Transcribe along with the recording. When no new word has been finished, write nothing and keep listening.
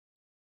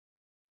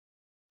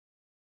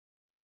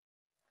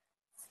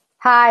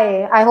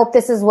Hi, I hope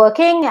this is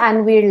working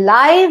and we're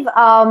live.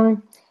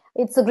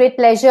 It's a great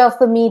pleasure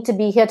for me to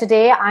be here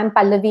today. I'm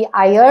Pallavi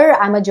Aiyar.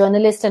 I'm a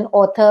journalist and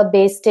author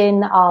based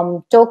in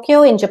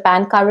Tokyo, in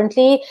Japan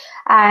currently.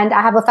 And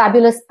I have a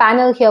fabulous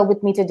panel here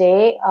with me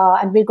today.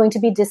 And we're going to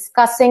be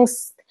discussing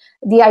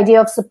the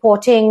idea of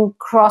supporting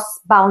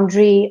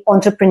cross-boundary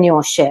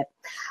entrepreneurship.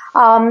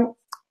 Hi,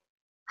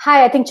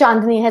 I think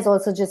Chandini has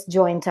also just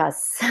joined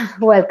us.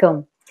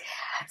 Welcome.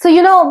 So,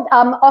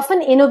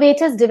 often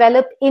innovators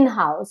develop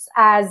in-house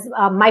as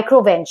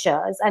micro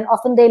ventures, and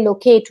often they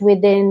locate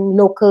within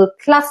local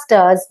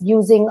clusters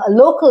using a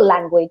local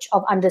language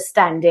of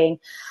understanding,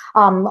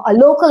 a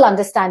local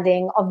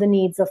understanding of the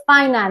needs of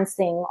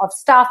financing, of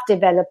staff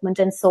development,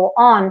 and so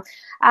on.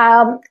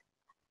 Are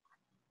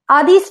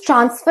these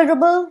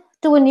transferable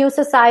to a new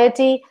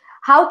society?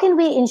 How can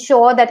we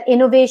ensure that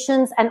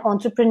innovations and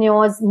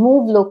entrepreneurs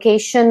move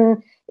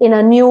location in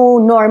a new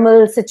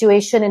normal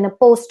situation in a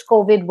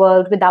post-COVID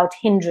world without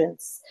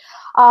hindrance?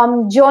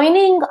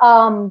 Joining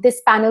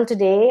this panel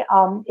today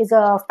is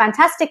a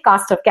fantastic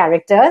cast of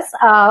characters.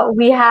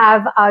 We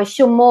have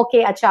Shoummo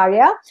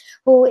Acharya,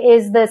 who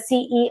is the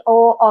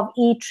CEO of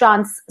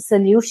eTrans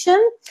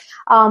Solution,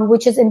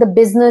 which is in the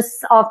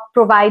business of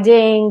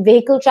providing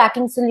vehicle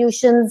tracking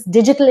solutions,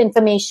 digital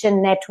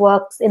information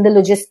networks in the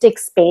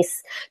logistics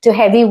space to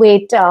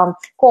heavyweight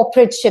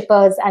corporate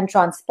shippers and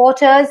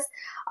transporters.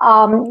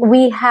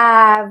 We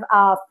have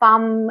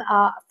Pham,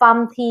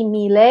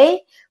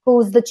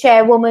 who's the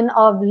chairwoman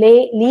of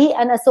Lee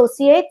and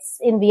Associates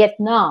in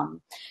Vietnam.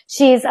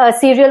 She's a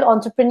serial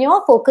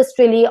entrepreneur focused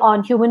really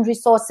on human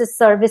resources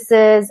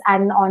services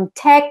and on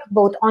tech,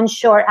 both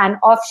onshore and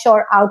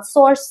offshore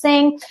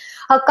outsourcing.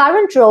 Her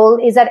current role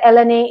is at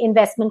LNA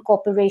Investment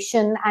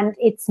Corporation, and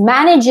it's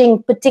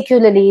managing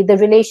particularly the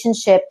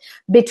relationship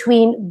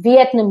between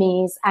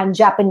Vietnamese and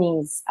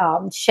Japanese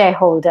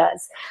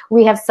shareholders.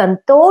 We have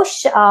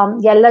Santosh,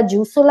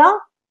 Yellajosula,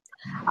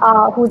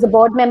 who's a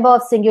board member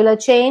of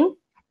SingularChain.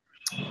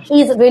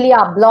 He's really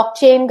our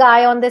blockchain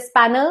guy on this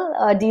panel,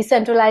 a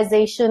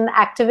decentralization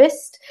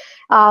activist.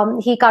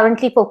 He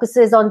currently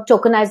focuses on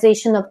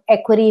tokenization of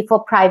equity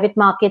for private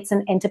markets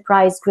and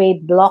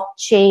enterprise-grade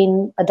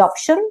blockchain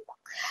adoption.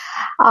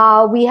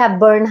 We have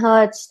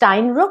Bernhard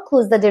Steinrücke,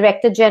 who's the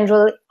Director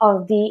General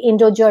of the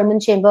Indo-German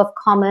Chamber of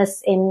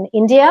Commerce in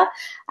India.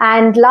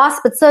 And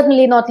last but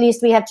certainly not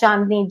least, we have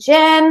Chandini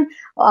Jain,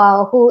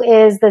 who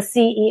is the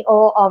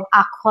CEO of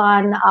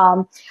Auquan.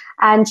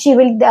 And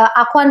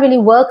Auquan really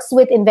works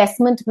with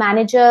investment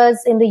managers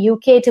in the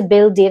UK to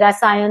build data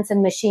science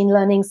and machine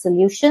learning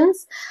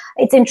solutions.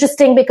 It's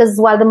interesting because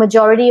while the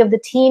majority of the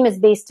team is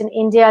based in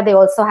India, they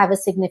also have a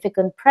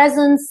significant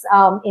presence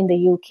in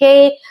the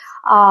UK.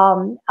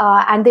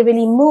 And they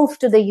really moved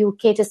to the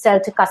UK to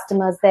sell to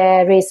customers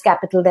there, raise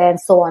capital there,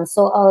 and so on.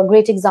 So a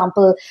great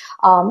example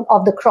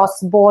of the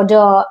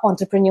cross-border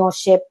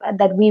entrepreneurship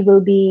that we will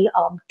be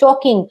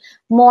talking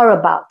more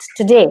about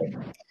today.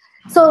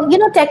 So,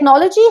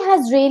 technology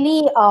has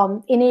really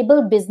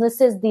enabled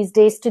businesses these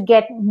days to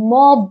get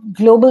more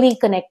globally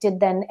connected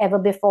than ever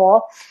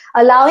before,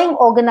 allowing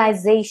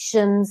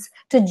organizations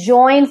to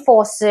join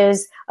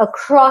forces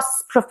across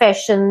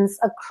professions,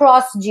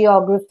 across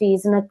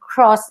geographies, and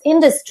across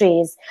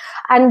industries.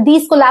 And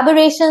these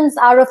collaborations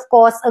are, of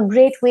course, a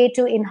great way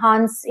to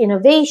enhance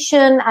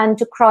innovation and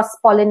to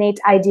cross-pollinate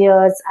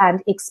ideas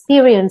and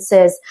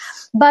experiences.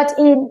 But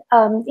in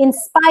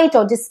spite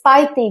or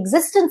despite the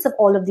existence of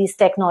all of these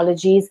technologies,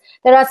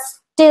 there are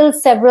still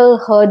several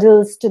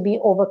hurdles to be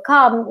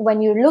overcome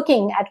when you're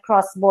looking at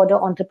cross-border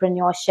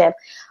entrepreneurship.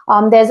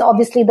 There's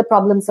obviously the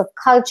problems of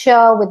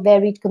culture with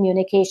varied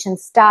communication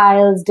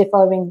styles,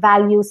 differing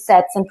value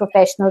sets, and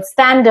professional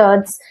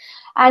standards.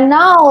 And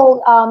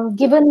now,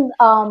 given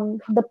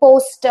the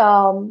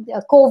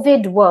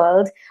post-COVID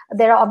world,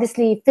 there are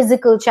obviously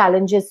physical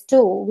challenges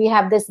too. We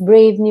have this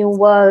brave new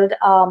world.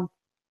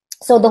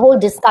 So the whole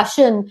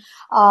discussion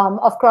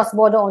of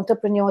cross-border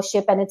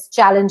entrepreneurship and its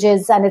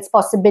challenges and its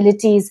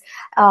possibilities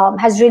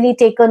has really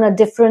taken a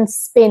different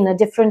spin, a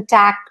different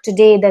tack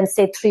today than,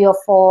 say, 3 or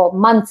 4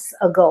 months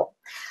ago.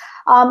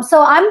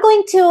 So I'm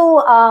going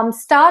to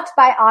start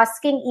by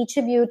asking each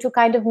of you to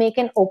kind of make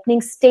an opening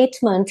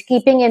statement,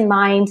 keeping in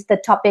mind the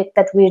topic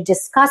that we're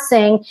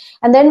discussing,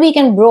 and then we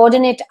can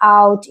broaden it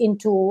out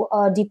into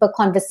a deeper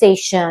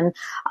conversation.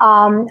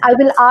 I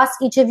will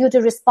ask each of you to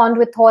respond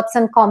with thoughts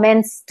and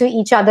comments to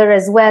each other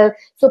as well.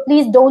 So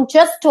please don't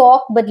just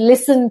talk, but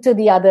listen to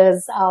the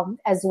others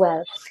as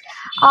well.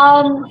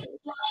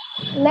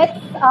 Let's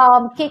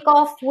kick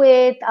off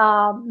with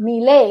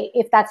Milay,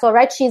 if that's all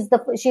right. She's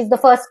the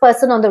first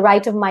person on the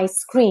right of my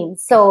screen.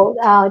 So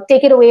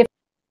take it away.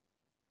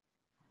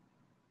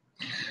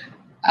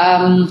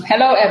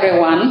 Hello,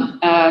 everyone.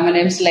 My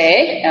name is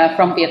Lê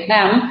from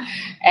Vietnam,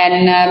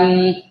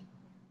 and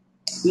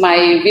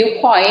my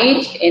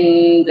viewpoint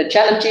in the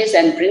challenges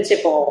and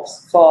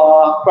principles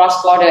for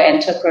cross-border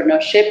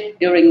entrepreneurship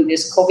during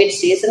this COVID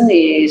season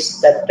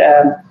is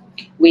that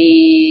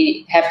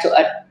we have to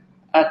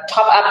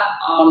top up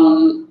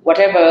on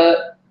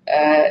whatever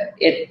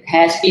it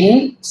has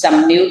been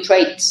some new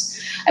traits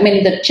I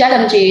mean, the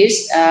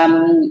challenges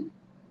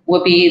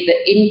will be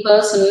the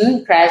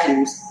in-person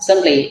presence.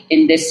 Certainly,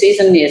 in this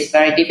season, it's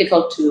very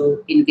difficult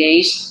to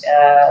engage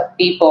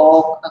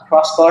people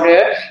across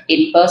border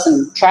in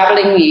person.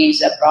 Traveling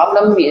is a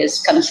problem,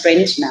 is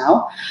constrained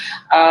now.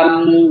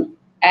 And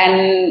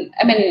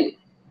I mean,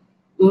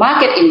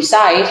 market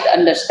insight,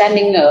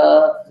 understanding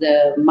of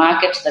the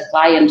market, the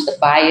clients, the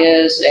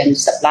buyers and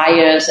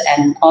suppliers,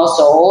 and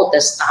also the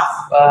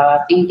staff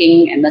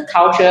thinking and the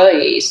culture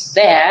is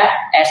there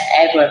as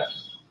ever.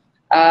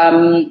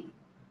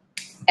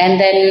 And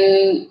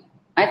then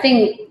I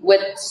think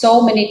with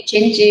so many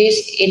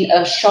changes in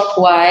a short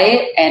while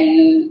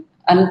and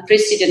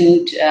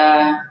unprecedented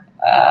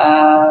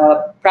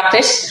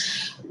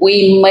practice,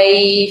 we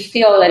may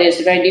feel that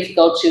it's very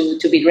difficult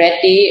to be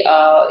ready.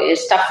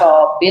 It's tough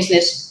for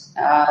business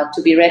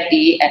to be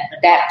ready and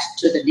adapt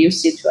to the new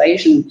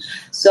situation.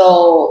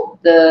 So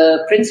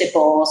the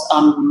principles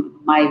on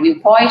my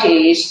viewpoint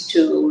is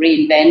to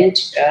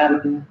reinvent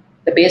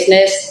the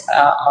business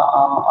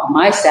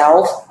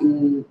myself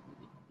in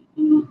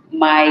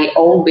my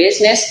own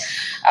business.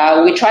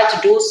 We try to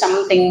do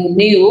something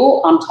new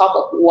on top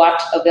of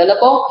what's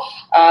available,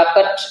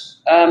 but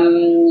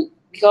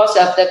because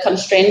of the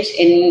constraints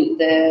in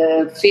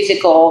the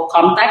physical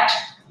contact,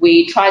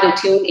 we try to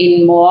tune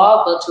in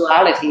more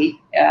virtuality.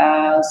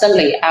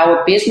 Certainly,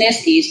 our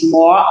business is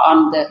more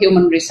on the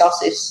human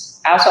resources,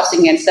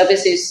 outsourcing and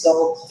services,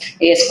 so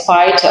it's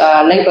quite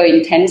labor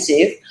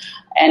intensive.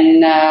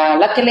 And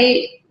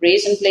luckily,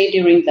 recently,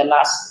 during the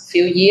last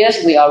few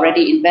years, we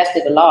already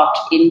invested a lot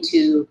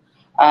into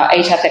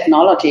HR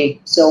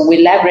technology. So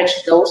we leverage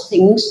those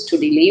things to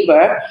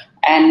deliver.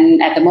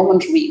 And at the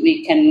moment,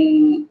 we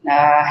can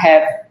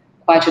have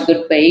quite a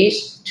good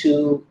base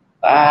to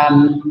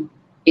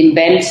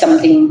invent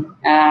something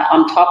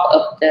on top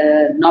of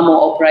the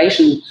normal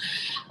operation.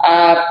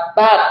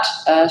 But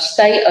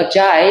stay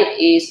agile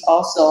is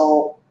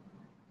also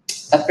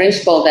a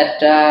principle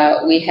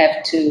that we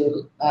have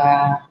to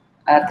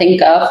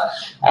think of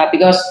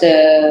because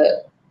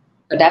the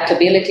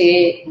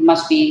adaptability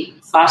must be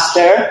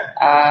faster,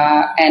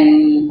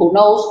 and who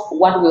knows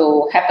what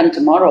will happen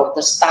tomorrow.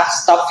 The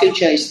start-stop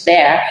future is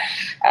there.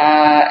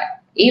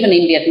 Even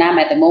in Vietnam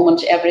at the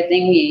moment,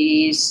 everything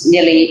is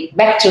nearly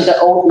back to the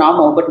old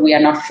normal, but we are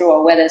not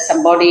sure whether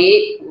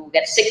somebody will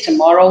get sick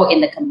tomorrow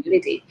in the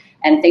community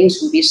and things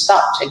will be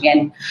stopped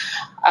again.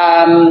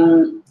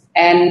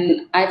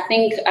 And I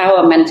think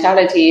our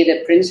mentality,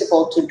 the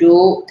principle to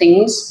do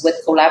things with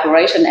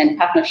collaboration and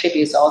partnership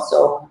is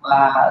also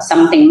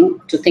something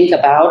to think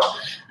about,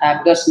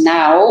 because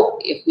now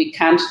if we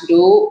can't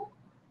do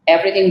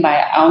everything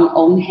by our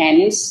own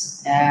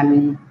hands,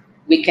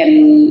 we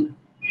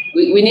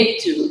need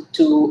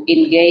to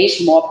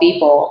engage more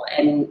people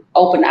and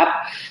open up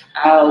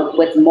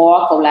with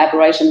more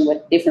collaboration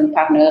with different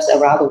partners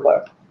around the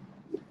world.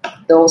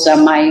 Those are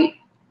my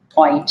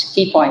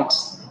key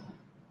points.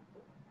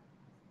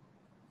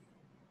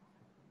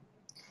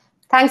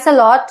 Thanks a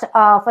lot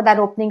for that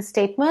opening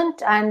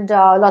statement, and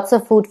lots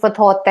of food for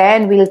thought there.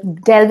 And we'll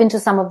delve into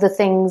some of the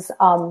things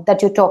that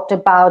you talked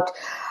about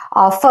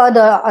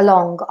further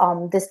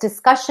along this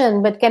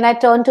discussion. But can I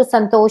turn to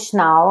Santosh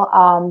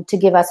now to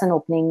give us an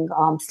opening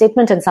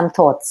statement and some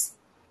thoughts?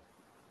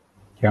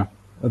 Yeah,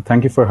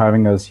 thank you for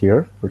having us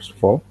here, first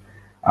of all.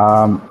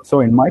 So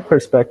in my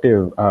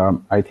perspective,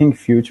 I think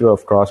future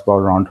of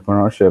cross-border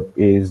entrepreneurship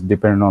is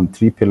dependent on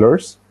three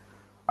pillars.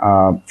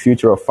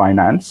 Future of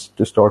finance,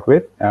 to start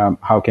with.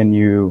 How can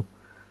you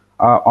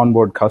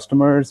onboard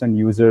customers and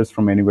users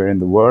from anywhere in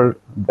the world?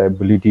 The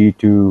ability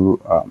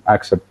to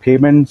accept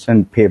payments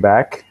and pay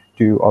back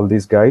to all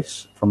these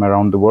guys from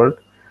around the world.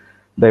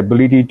 The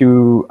ability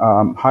to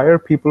hire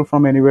people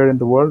from anywhere in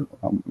the world,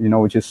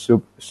 which is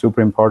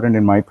super important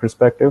in my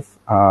perspective,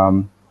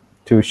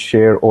 to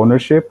share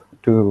ownership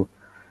to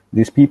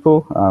these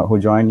people who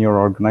join your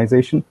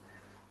organization.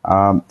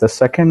 The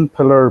second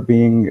pillar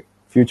being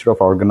future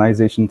of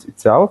organizations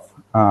itself,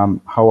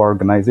 how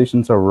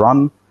organizations are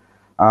run,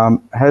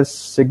 has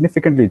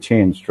significantly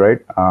changed, right?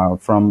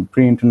 From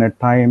pre-internet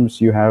times,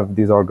 you have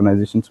these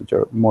organizations which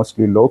are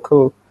mostly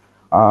local,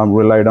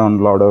 relied on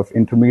a lot of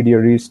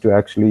intermediaries to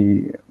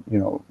actually,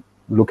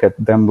 look at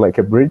them like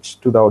a bridge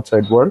to the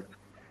outside world.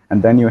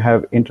 And then you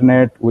have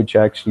internet, which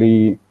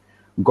actually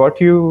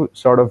got you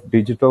sort of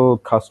digital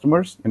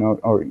customers,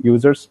 or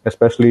users,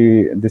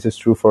 especially this is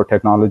true for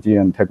technology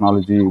and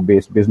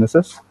technology-based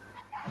businesses.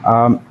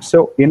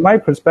 So in my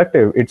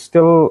perspective, it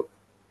still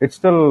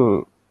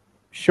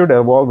should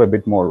evolve a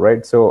bit more,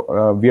 right?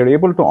 So we are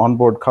able to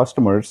onboard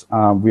customers,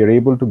 we are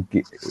able to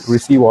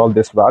receive all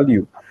this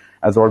value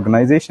as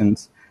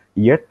organizations,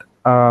 yet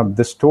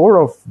the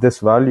store of this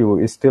value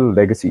is still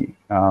legacy,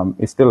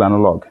 is still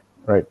analog,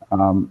 right?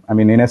 I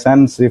mean, in a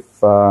sense,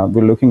 if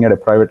we're looking at a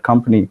private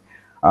company,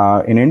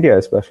 in India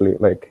especially,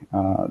 like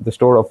the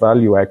store of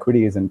value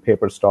equity is in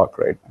paper stock,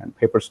 right? And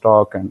paper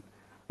stock and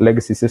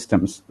legacy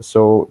systems.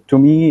 So to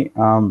me,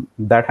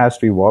 that has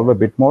to evolve a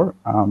bit more,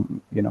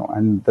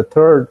 and the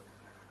third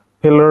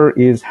pillar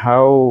is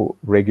how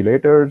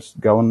regulators,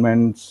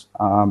 governments,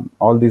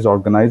 all these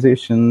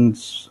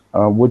organizations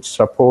which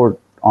support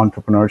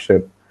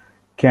entrepreneurship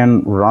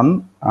can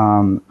run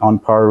on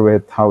par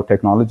with how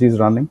technology is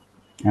running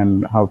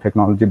and how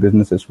technology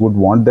businesses would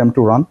want them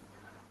to run.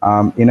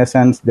 In a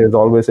sense, there's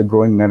always a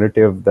growing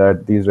narrative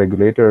that these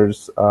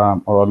regulators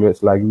are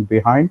always lagging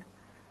behind.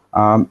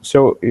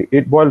 So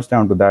it boils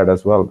down to that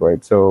as well,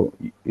 right? So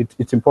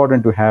it's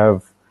important to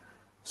have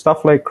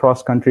stuff like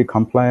cross-country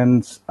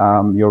compliance,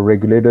 your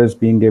regulators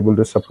being able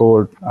to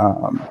support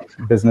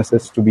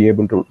businesses to be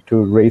able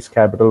to raise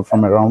capital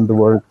from around the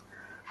world.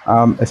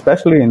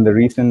 Especially in the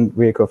recent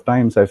wake of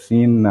times, I've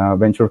seen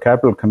venture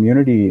capital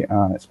community,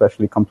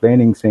 especially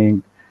complaining,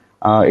 saying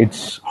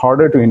it's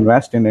harder to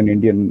invest in an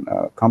Indian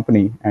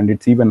company, and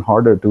it's even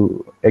harder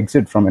to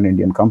exit from an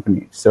Indian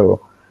company.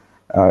 So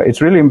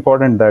it's really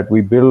important that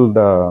we build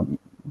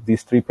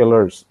these three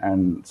pillars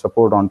and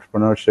support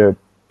entrepreneurship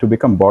to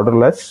become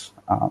borderless.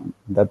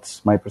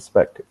 That's my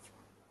perspective.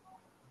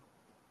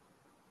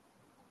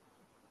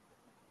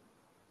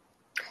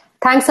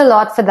 Thanks a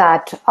lot for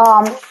that.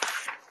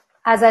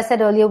 As I said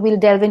earlier, we'll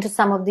delve into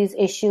some of these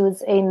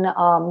issues in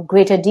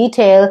greater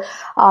detail.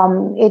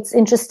 It's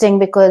interesting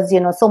because,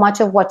 so much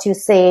of what you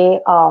say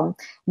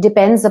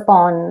depends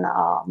upon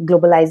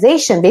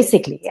globalization,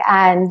 basically.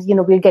 And,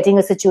 we're getting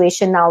a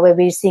situation now where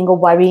we're seeing a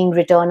worrying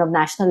return of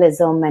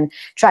nationalism and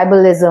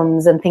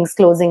tribalisms and things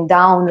closing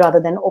down rather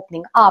than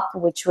opening up,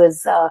 which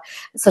was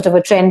sort of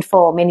a trend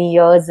for many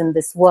years in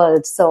this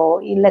world.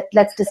 So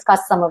let's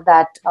discuss some of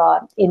that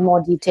in more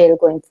detail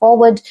going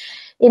forward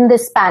in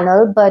this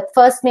panel. But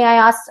first, may I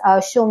ask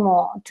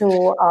Shoummo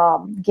to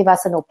give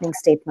us an opening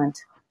statement?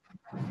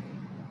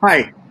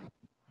 Hi.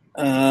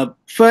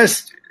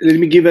 First, let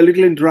me give a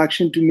little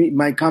introduction to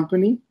my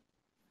company.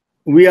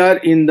 We are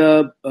in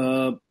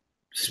the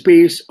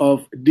space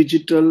of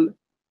digital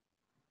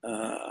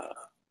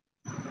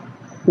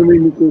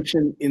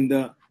communication in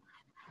the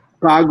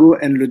cargo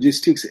and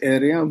logistics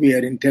area. We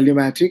are in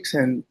telematics,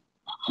 and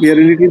we are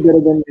a little better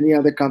than many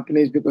other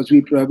companies because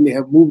we probably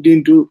have moved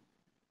into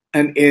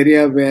an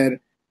area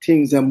where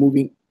things are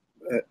moving,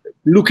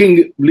 looking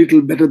a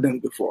little better than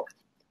before.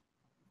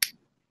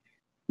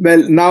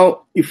 Well,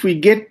 now, if we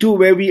get to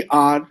where we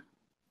are,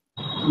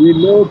 we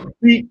know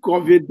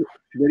pre-COVID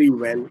very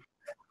well.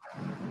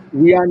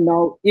 We are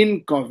now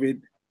in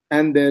COVID,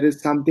 and there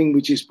is something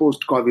which is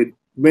post-COVID.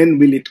 When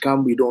will it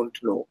come? We don't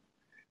know.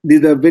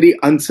 These are very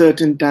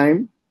uncertain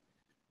time.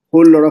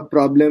 Whole lot of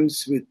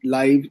problems with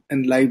life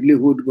and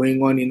livelihood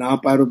going on in our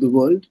part of the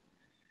world.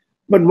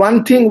 But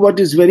one thing what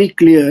is very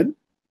clear,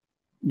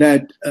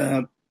 that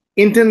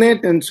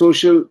internet and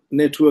social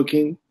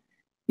networking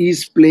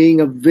is playing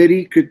a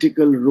very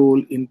critical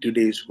role in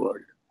today's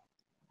world.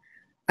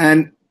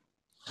 And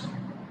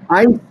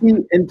I see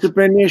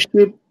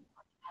entrepreneurship,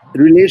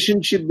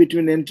 relationship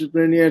between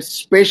entrepreneurs,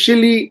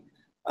 especially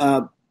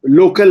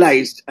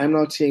localized. I'm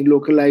not saying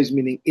localized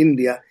meaning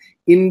India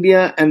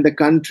and the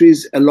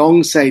countries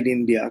alongside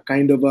India,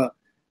 kind of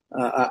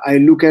I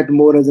look at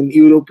more as an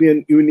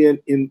European Union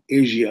in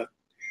Asia,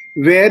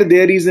 where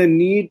there is a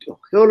need, a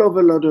whole of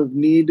a lot of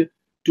need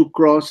to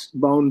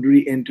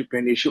cross-boundary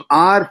entrepreneurship.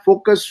 Our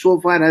focus so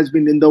far has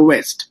been in the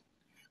West.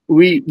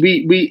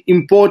 We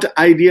import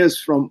ideas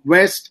from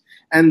West,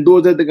 and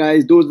those are the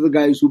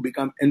guys who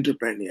become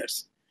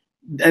entrepreneurs.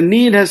 The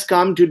need has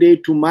come today,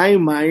 to my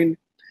mind,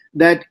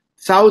 that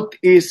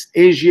Southeast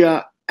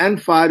Asia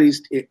and Far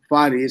East,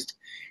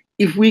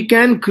 if we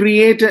can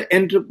create an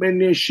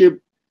entrepreneurship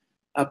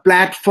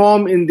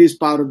platform in this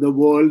part of the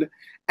world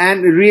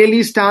and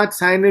really start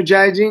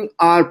synergizing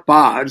our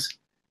powers,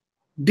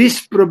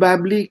 this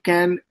probably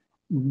can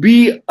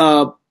be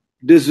a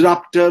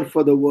disruptor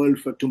for the world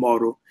for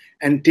tomorrow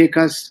and take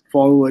us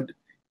forward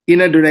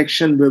in a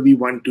direction where we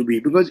want to be.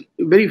 Because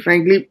very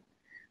frankly,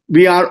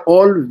 we are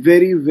all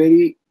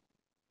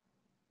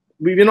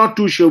we're not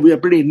too sure. We are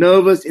pretty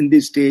nervous in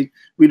this stage.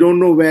 We don't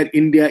know where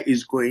India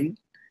is going.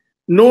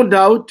 No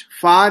doubt,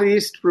 Far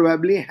East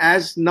probably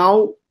has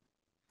now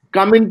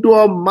come into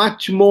a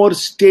much more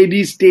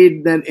steady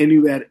state than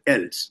anywhere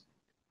else.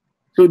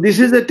 So this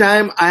is the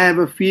time I have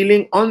a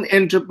feeling on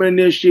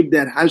entrepreneurship.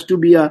 There has to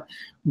be a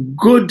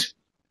good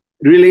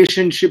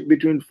relationship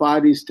between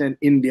Far East and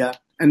India.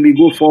 And we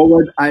go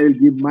forward, I will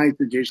give my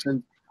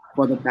suggestions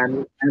for the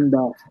panel and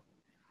the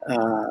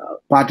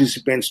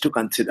participants to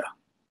consider.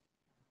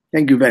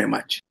 Thank you very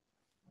much.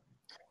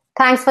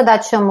 Thanks for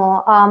that,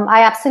 Shoummo.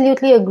 I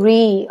absolutely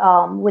agree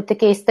with the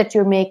case that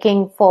you're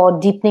making for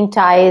deepening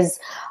ties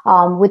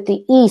with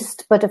the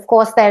East. But of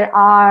course, there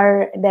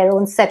are their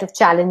own set of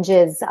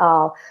challenges.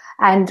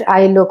 And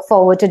I look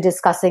forward to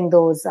discussing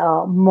those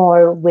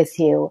more with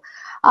you.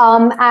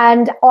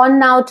 And on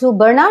now to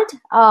Bernhard.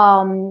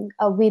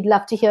 We'd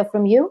love to hear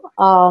from you.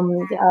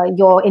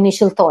 Your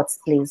initial thoughts,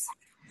 please.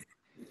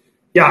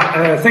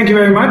 Yeah, thank you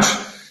very much.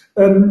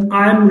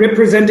 I'm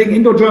representing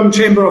Indo-German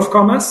Chamber of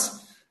Commerce.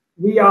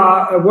 We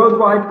are a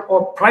worldwide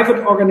or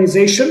private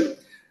organization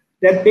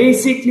that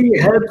basically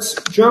helps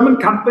German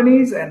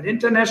companies and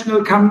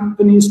international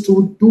companies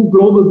to do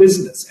global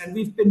business. And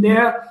we've been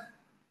there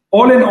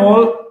all in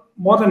all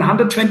more than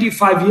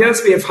 125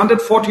 years. We have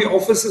 140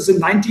 offices in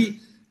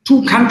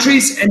 92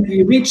 countries, and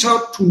we reach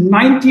out to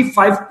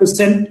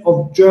 95%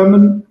 of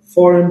German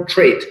foreign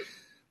trade.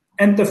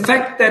 And the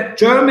fact that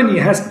Germany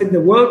has been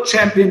the world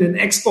champion in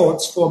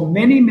exports for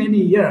many, many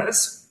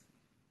years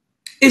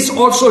is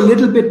also a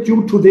little bit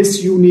due to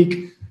this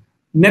unique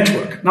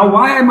network. Now,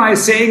 why am I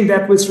saying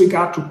that with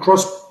regard to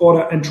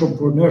cross-border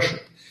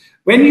entrepreneurship?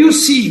 When you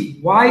see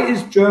why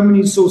is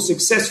Germany so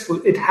successful,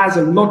 it has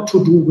a lot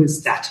to do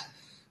with that.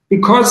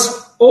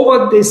 Because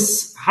over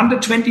this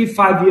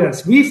 125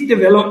 years, we've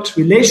developed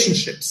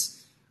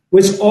relationships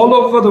with all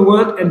over the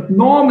world. And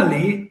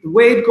normally, the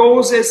way it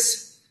goes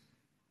is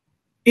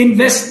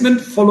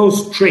investment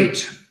follows trade.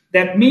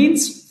 That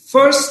means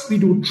first we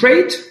do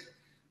trade,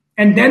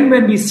 and then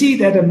when we see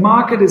that a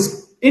market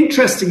is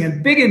interesting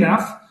and big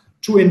enough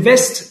to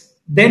invest,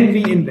 then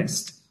we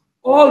invest.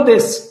 All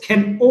this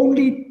can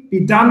only be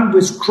done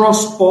with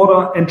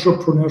cross-border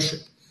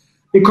entrepreneurship.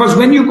 Because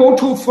when you go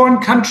to a foreign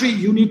country,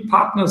 you need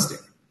partners there.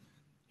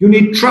 You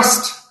need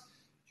trust.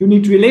 You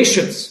need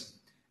relations.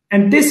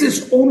 And this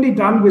is only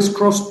done with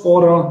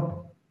cross-border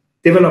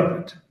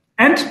development.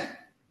 And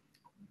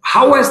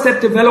how has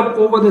that developed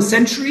over the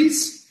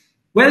centuries?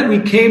 Well, we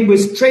came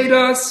with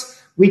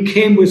traders, we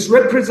came with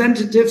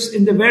representatives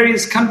in the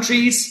various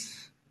countries,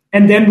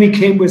 and then we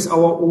came with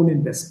our own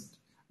investment.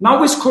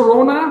 Now with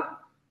Corona,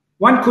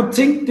 one could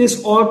think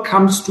this all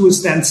comes to a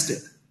standstill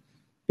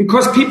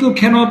because people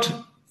cannot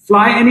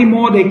fly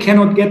anymore, they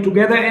cannot get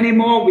together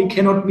anymore, we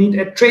cannot meet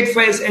at trade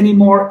fairs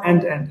anymore,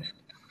 and.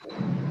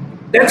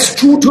 That's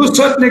true to a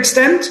certain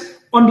extent.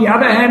 On the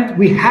other hand,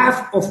 we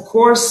have, of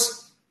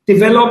course,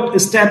 developed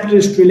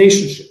established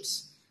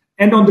relationships.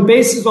 And on the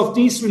basis of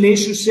these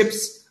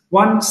relationships,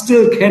 one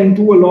still can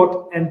do a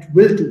lot and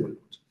will do a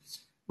lot.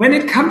 When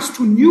it comes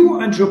to new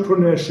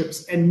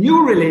entrepreneurships and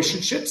new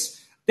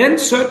relationships, then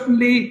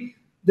certainly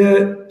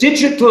the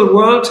digital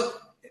world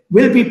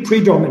will be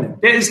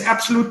predominant. There is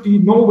absolutely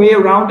no way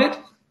around it.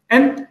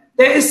 And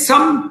there is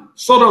some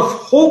sort of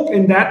hope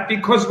in that,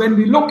 because when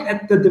we look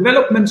at the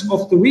developments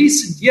of the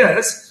recent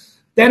years,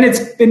 then it's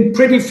been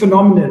pretty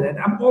phenomenal. And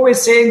I'm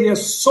always saying we are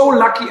so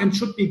lucky and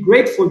should be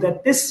grateful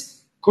that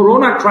this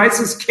Corona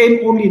crisis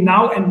came only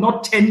now and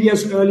not 10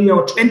 years earlier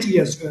or 20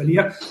 years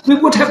earlier. We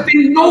would have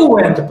been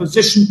nowhere in the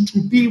position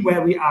to be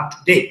where we are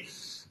today.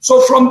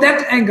 So from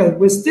that angle,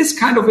 with this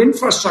kind of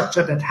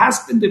infrastructure that has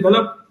been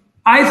developed,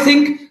 I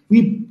think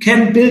we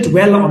can build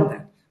well on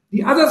that.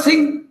 The other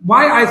thing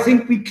why I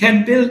think we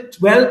can build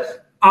well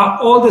are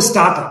all the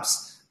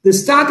startups. The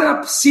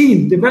startup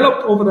scene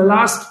developed over the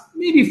last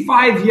maybe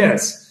 5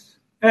 years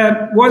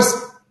was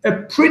a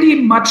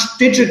pretty much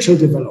digital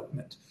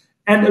development.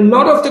 And a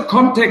lot of the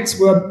contacts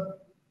were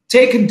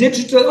taken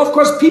digital. Of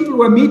course, people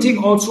were meeting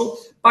also,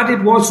 but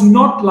it was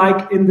not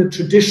like in the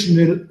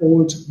traditional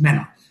old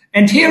manner.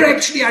 And here,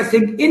 actually, I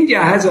think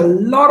India has a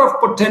lot of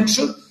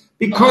potential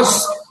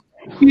because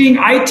being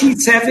IT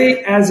savvy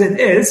as it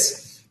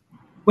is,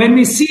 when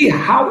we see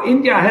how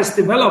India has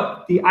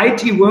developed the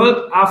IT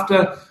world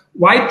after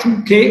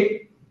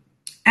Y2K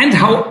and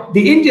how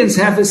the Indians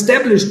have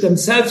established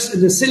themselves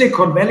in the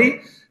Silicon Valley,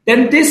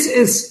 then this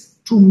is,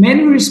 to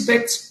many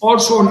respects,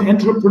 also an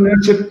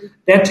entrepreneurship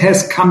that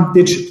has come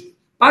digital.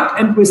 But,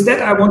 and with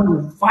that, I want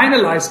to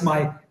finalize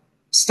my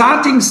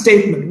starting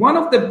statement. One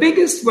of the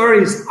biggest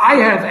worries I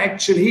have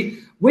actually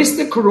with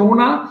the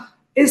Corona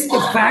is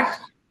the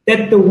fact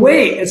that the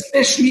way,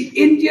 especially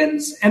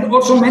Indians and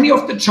also many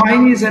of the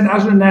Chinese and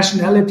other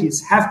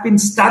nationalities have been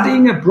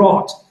studying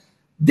abroad,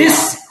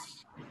 this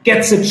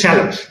gets a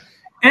challenge.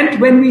 And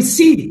when we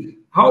see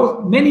how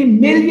many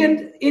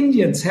million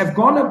Indians have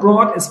gone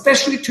abroad,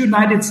 especially to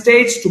United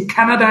States, to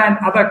Canada and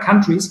other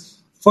countries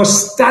for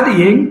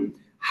studying,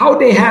 how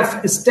they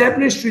have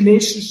established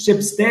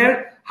relationships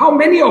there, how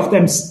many of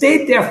them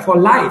stayed there for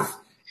life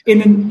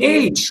in an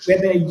age where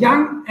they're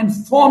young and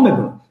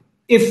formidable.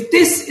 If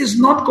this is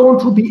not going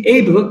to be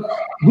able,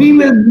 we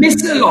will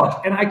miss a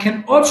lot. And I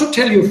can also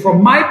tell you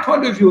from my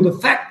point of view, the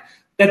fact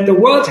that the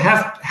world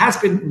has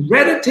been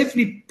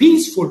relatively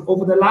peaceful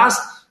over the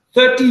last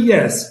 30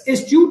 years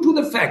is due to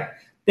the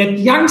fact that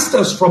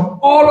youngsters from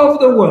all over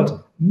the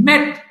world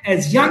met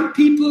as young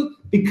people,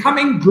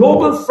 becoming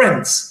global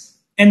friends.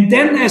 And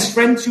then as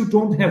friends, you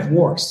don't have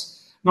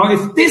wars. Now,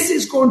 if this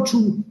is going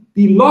to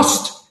be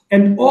lost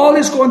and all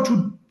is going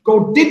to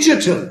go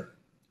digital,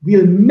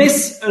 we'll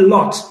miss a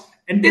lot.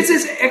 And this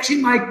is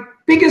actually my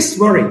biggest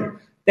worry,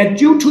 that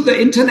due to the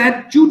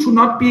internet, due to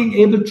not being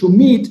able to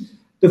meet,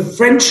 the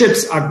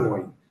friendships are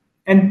going.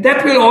 And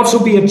that will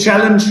also be a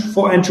challenge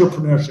for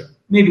entrepreneurship.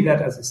 Maybe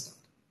that as a start.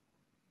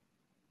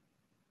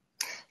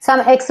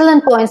 Some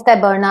excellent points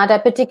there, Bernhard. I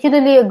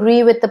particularly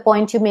agree with the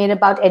point you made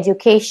about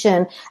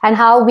education and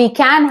how we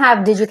can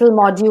have digital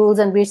modules,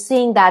 and we're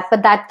seeing that,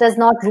 but that does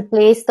not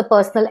replace the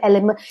personal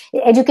element.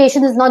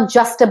 Education is not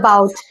just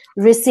about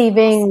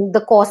receiving the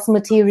course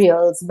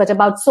materials, but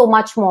about so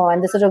much more,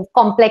 and the sort of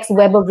complex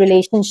web of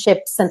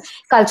relationships and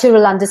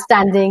cultural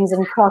understandings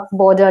and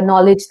cross-border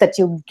knowledge that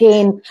you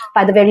gain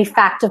by the very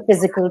fact of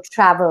physical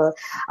travel.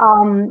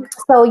 And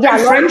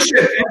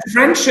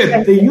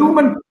friendship, the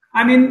human,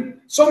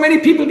 so many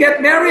people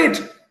get married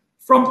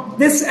from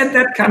this and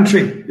that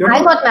country.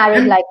 I got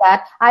married like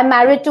that. I'm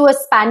married to a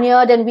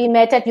Spaniard and we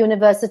met at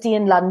university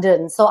in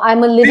London. So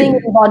I'm a living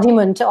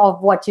embodiment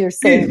of what you're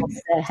saying.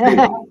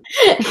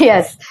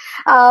 Yes.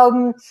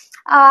 No,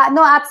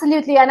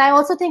 absolutely. And I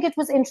also think it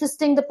was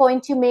interesting, the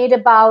point you made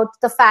about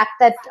the fact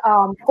that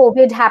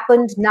COVID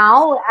happened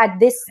now at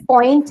this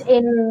point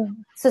in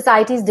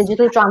society's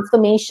digital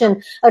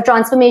transformation, a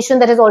transformation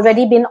that has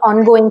already been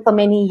ongoing for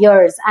many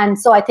years. And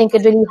so I think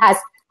it really has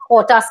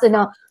caught us in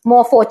a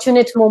more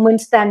fortunate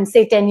moment than,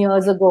 say, 10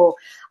 years ago.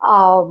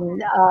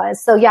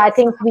 So yeah, I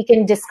think we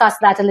can discuss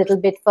that a little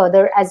bit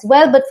further as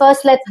well. But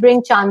first, let's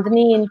bring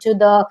Chandini into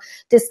the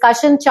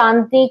discussion.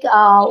 Chandini,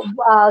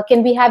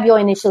 can we have your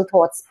initial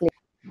thoughts, please?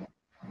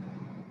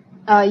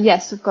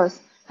 Yes, of course.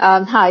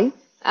 Hi.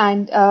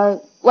 And,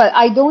 well,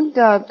 I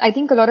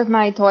think a lot of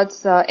my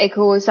thoughts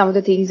echo some of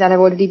the things that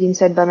have already been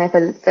said by my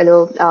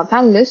fellow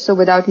panelists. So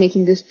without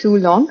making this too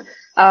long,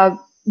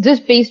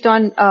 just based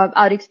on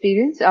our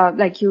experience,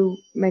 like you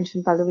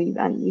mentioned, Pallavi,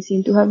 and we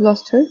seem to have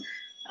lost her.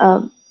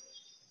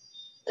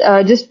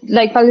 Just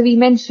like Pallavi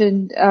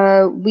mentioned,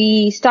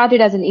 we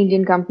started as an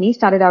Indian company,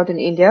 started out in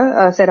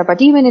India, set up a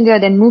team in India,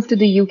 then moved to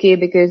the UK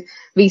because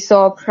we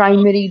saw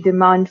primary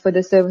demand for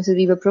the services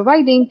we were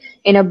providing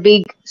in a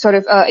big sort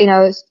of, in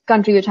a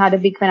country which had a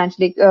big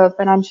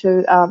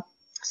financial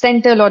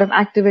center, a lot of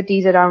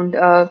activities around,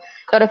 a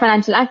lot of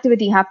financial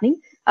activity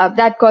happening.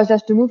 That caused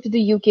us to move to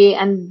the UK,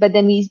 but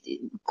then we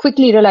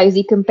quickly realized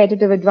the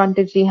competitive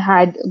advantage we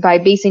had by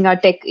basing our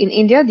tech in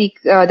India,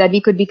 that we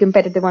could be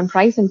competitive on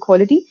price and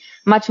quality,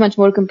 much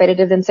more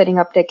competitive than setting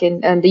up tech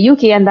in the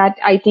UK, and that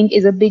I think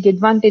is a big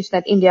advantage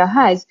that India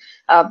has.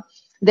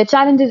 The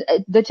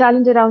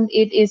challenge around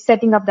it is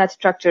setting up that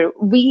structure.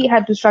 We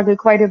had to struggle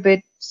quite a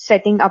bit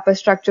setting up a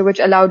structure which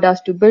allowed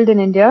us to build in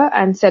India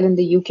and sell in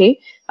the UK,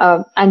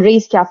 and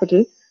raise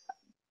capital,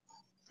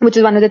 which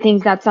is one of the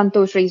things that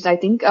Santosh raised, I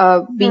think,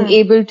 being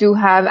able to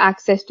have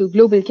access to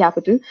global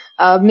capital,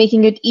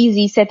 making it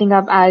easy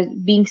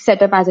being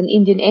set up as an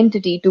Indian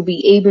entity to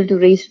be able to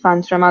raise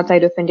funds from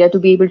outside of India, to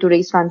be able to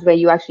raise funds where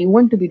you actually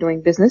want to be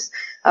doing business.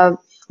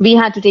 We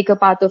had to take a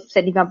path of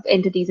setting up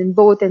entities in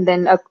both and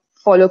then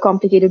follow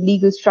complicated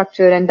legal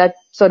structure, and that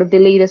sort of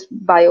delayed us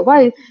by a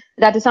while.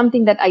 That is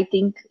something that I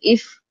think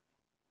if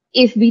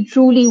we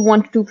truly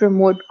want to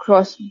promote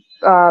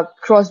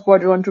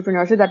cross-border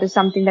entrepreneurship, that is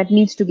something that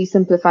needs to be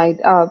simplified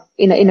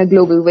in a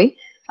global way.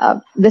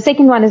 The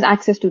second one is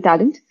access to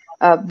talent.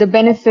 The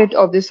benefit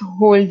of this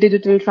whole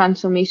digital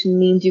transformation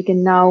means you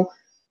can now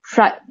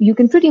you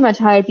can pretty much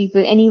hire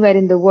people anywhere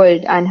in the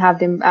world and have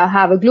them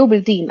have a global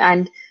team,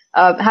 and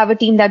have a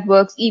team that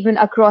works even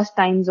across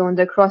time zones,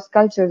 across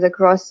cultures,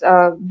 across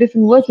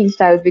different working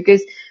styles,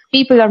 because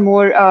people are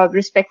more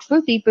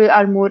respectful, people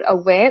are more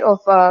aware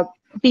of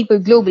people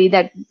globally.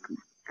 That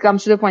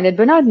comes to the point that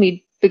Bernhard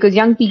made, because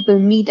young people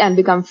meet and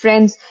become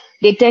friends.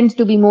 They tend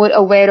to be more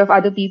aware of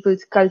other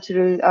people's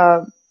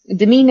cultural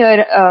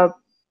demeanor.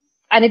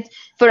 And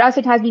for us,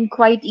 it has been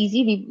quite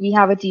easy. We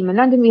have a team in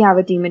London, we have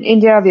a team in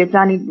India.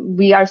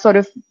 We are sort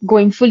of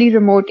going fully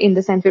remote in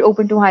the sense we're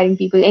open to hiring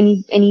people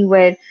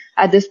anywhere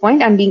at this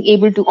point and being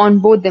able to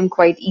onboard them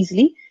quite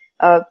easily.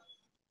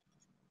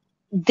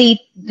 The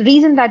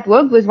reason that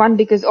worked was, one,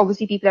 because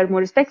obviously people are more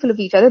respectful of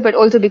each other, but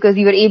also because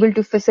we were able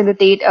to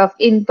facilitate an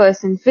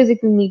in-person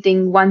physical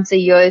meeting once a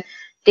year,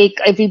 take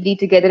everybody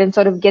together and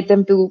sort of get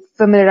them to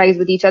familiarize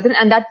with each other.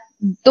 And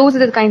those are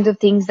the kinds of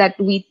things that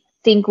we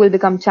think will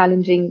become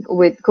challenging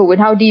with COVID.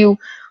 How do you,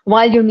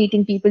 while you're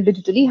meeting people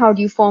digitally, how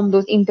do you form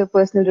those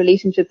interpersonal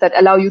relationships that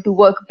allow you to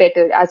work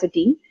better as a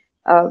team?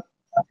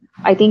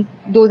 I think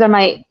those are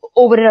my,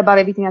 over and above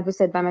everything that was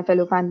said by my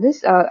fellow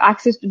panelists,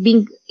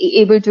 being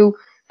able to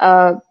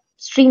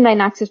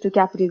streamline access to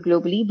capital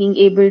globally, being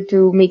able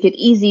to make it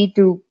easy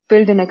to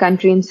build in a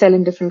country and sell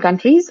in different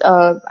countries,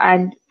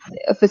 and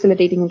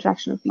facilitating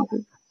interaction of people.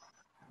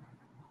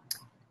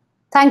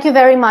 Thank you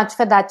very much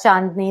for that,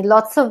 Chandini.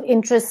 Lots of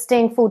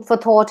interesting food for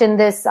thought in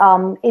this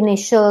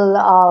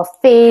initial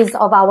phase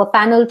of our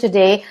panel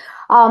today.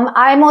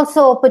 I'm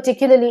also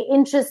particularly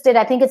interested,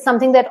 I think it's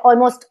something that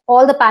almost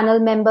all the panel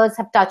members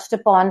have touched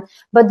upon,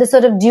 but the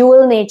sort of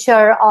dual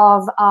nature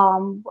of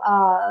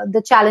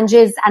the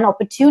challenges and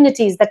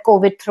opportunities that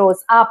COVID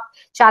throws up,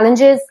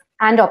 challenges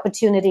and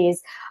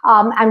opportunities.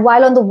 And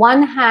while on the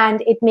one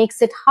hand, it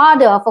makes it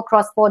harder for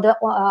cross-border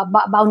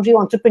boundary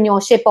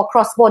entrepreneurship or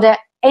cross-border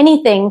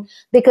anything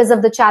because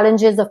of the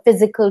challenges of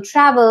physical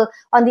travel.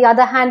 On the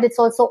other hand, it's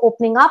also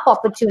opening up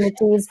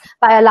opportunities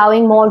by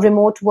allowing more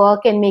remote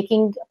work and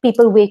making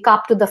people wake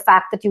up to the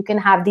fact that you can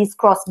have these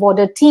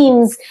cross-border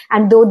teams,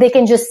 and though they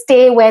can just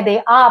stay where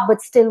they are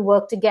but still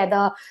work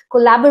together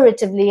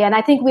collaboratively. And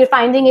I think we're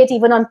finding it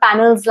even on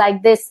panels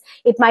like this.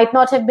 It might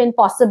not have been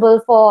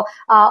possible for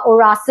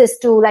Orasis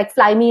to like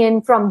fly me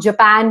in from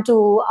Japan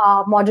to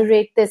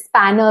moderate this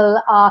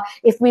panel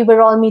if we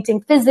were all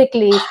meeting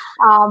physically.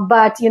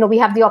 But, you know, we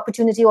have the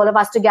opportunity, all of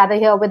us, to gather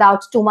here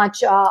without too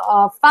much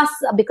fuss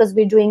because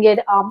we're doing it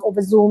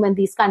over Zoom and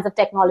these kinds of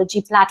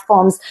technology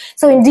platforms.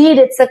 So indeed,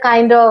 it's a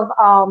kind of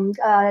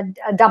a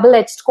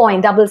double-edged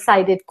coin,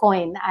 double-sided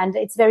coin. And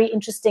it's very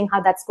interesting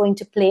how that's going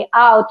to play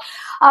out.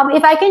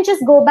 If I can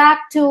just go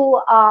back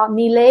to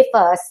Mile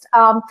first.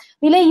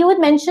 Mile, you had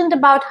mentioned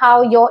about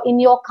how in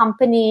your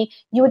company,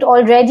 you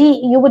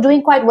were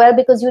doing quite well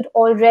because you'd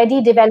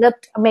already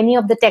developed many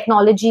of the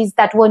technologies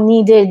that were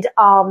needed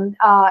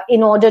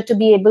in order to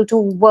be able to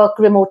work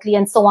remotely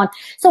and so on.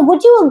 So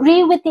would you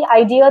agree with the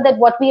idea that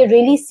what we are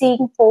really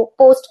seeing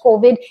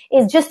post-COVID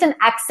is just an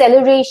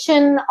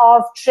acceleration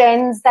of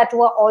trends that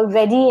were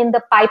already in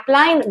the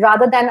pipeline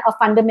rather than a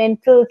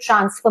fundamental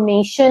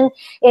transformation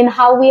in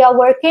how we are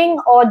working?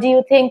 Or do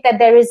you think that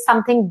there is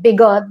something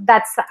bigger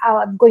that's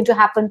going to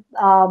happen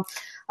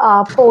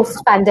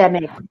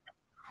post-pandemic?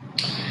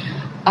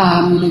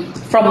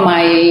 From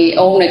my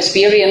own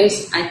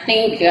experience, I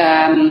think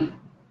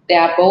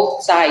there are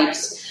both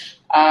sides.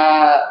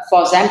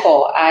 For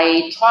example,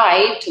 I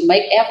try to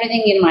make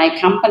everything in my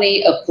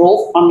company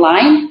approved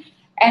online,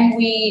 and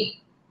we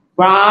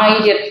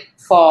tried it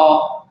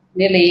for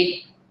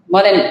nearly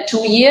more than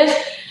 2 years,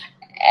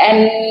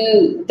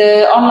 and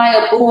the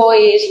online approval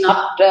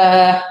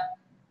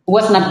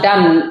was not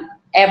done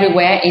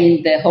everywhere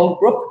in the whole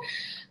group.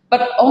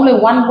 But only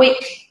 1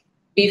 week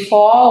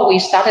before we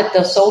started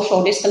the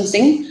social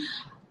distancing,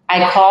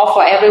 I called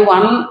for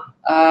everyone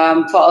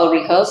for a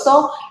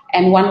rehearsal,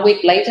 and 1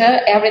 week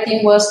later,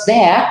 everything was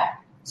there.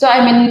 So,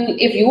 I mean,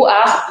 if you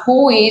ask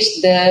who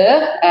is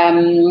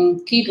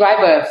the key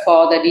driver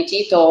for the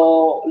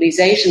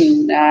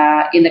digitalization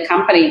in the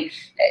company,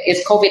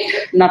 it's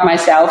COVID, not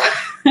myself.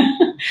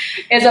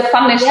 It's a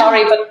funny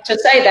story, but to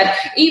say that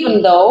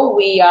even though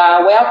we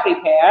are well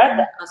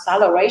prepared,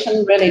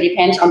 acceleration really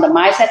depends on the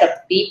mindset of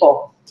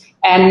people.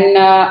 And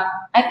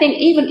I think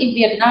even in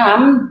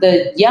Vietnam,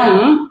 the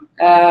young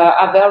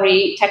are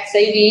very tech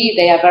savvy.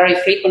 They are very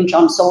frequent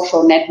on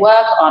social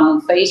network,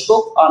 on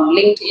Facebook, on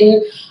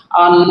LinkedIn,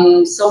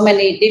 on so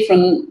many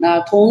different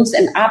tools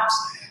and apps.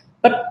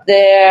 But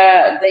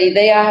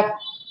they are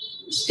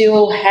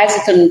still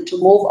hesitant to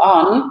move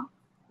on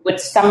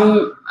with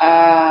some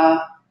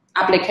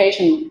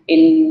application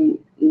in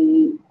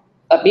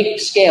a big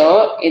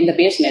scale in the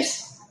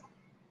business.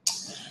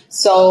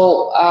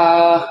 So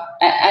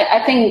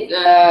I think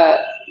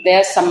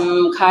there's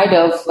some kind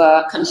of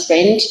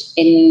constraint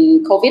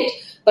in COVID,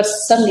 but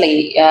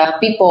suddenly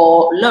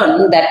people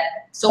learn that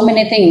so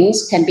many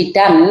things can be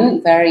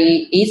done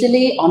very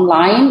easily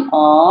online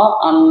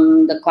or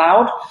on the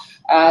cloud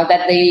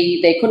that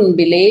they couldn't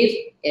believe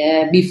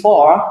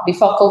before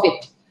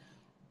COVID.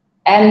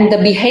 And the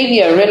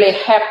behavior really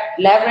helped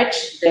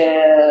leverage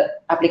the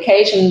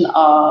application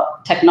of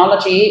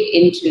technology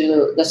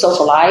into the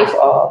social life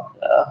of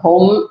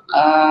home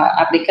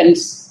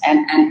applicants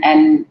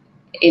and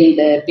in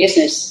the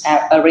business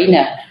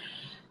arena.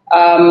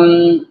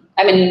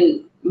 I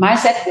mean,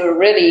 mindset will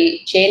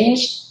really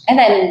change, and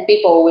then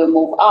people will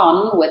move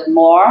on with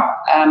more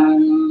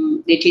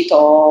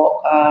digital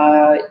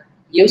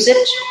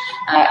usage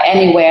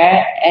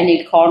anywhere,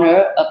 any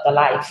corner of the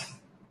life.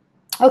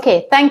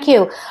 Okay, thank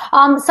you.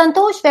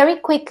 Santosh, very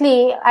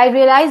quickly, I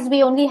realized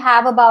we only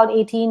have about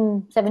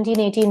 17,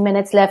 18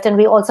 minutes left, and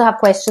we also have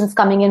questions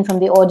coming in from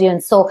the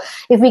audience. So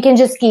if we can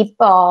just keep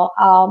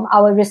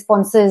our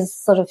responses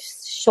sort of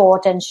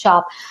short and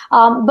sharp.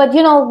 But,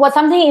 you know,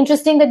 something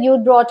interesting that you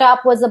brought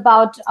up was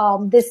about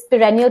this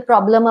perennial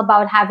problem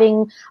about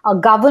having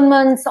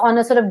governments on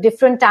a sort of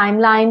different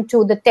timeline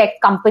to the tech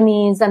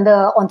companies and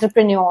the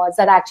entrepreneurs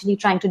that are actually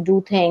trying to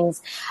do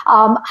things.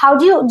 How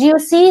do you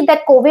see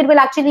that COVID will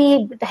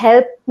actually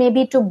help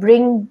maybe to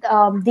bring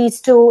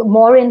these two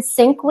more in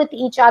sync with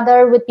each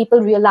other, with people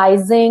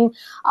realizing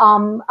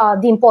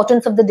the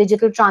importance of the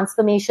digital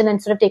transformation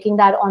and sort of taking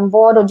that on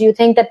board? Or do you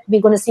think that we're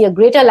going to see a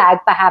greater lag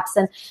perhaps,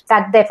 and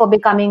that therefore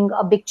becoming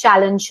a big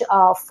challenge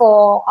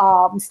for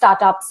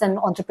startups and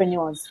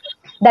entrepreneurs,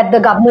 that the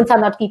governments are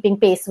not keeping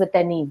pace with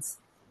their needs?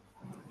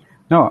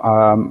 No,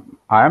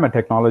 I am a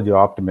technology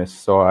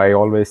optimist, so I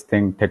always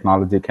think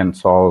technology can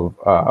solve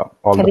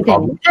all the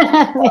problems.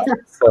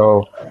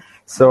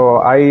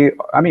 So I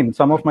mean,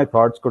 some of my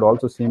thoughts could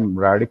also seem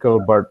radical,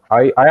 but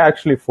I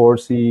actually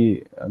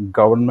foresee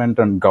government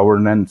and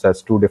governance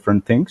as two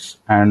different things.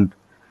 And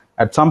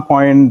at some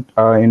point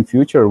in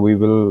future, we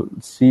will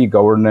see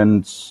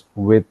governance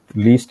with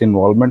least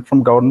involvement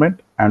from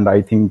government. And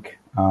I think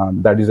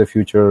that is a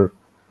future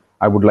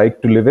I would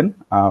like to live in,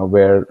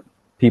 where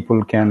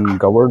people can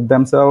govern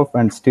themselves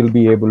and still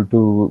be able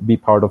to be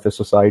part of a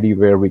society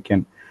where we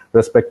can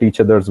respect each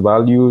other's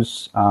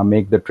values,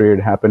 make the trade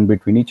happen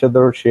between each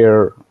other,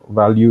 share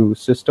value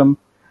system.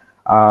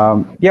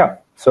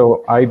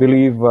 So I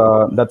believe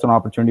that's an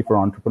opportunity for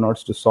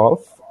entrepreneurs to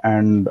solve,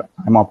 and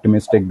I'm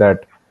optimistic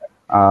that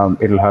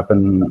it'll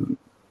happen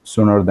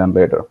sooner than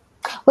later.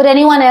 Would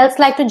anyone else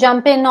like to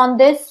jump in on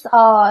this,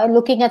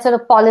 looking at sort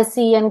of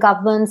policy and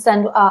governments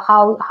and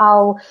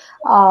how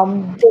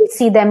they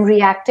see them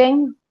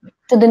reacting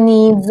to the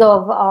needs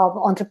of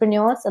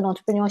entrepreneurs and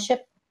entrepreneurship?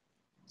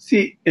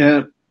 See,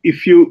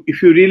 if you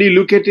really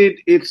look at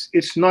it,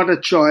 it's not a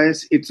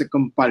choice; it's a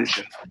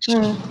compulsion.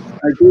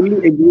 I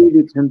totally agree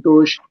with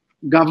Santosh.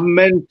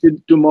 Government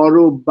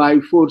tomorrow, by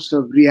force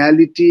of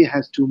reality,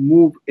 has to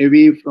move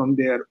away from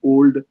their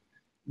old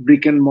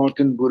brick and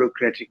mortar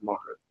bureaucratic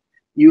model.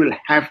 You will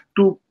have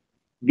to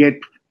get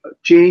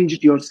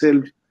changed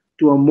yourself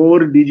to a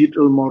more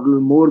digital model,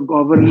 more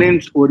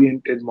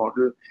governance-oriented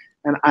model.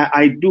 And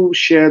I do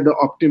share the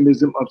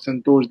optimism of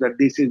Santosh that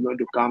this is going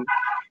to come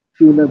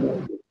sooner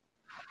than later.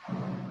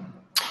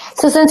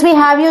 So since we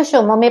have you,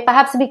 Shoummo,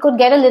 perhaps we could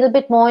get a little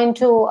bit more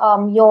into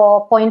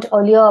your point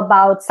earlier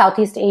about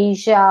Southeast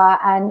Asia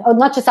and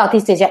not just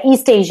Southeast Asia,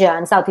 East Asia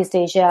and Southeast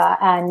Asia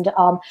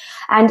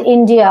and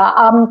India.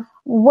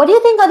 What do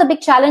you think are the big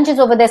challenges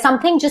over there?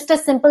 Something just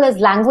as simple as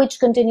language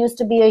continues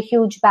to be a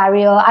huge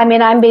barrier. I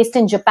mean, I'm based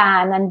in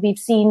Japan, and we've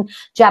seen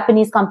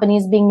Japanese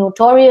companies being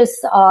notorious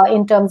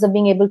in terms of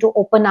being able to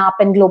open up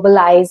and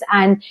globalize.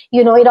 And,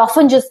 you know, it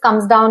often just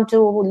comes down to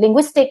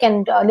linguistic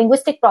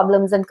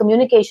problems and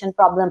communication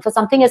problems. So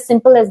something as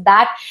simple as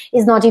that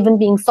is not even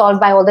being solved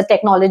by all the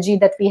technology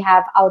that we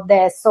have out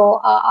there. So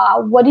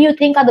what do you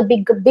think are the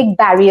big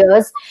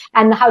barriers,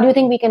 and how do you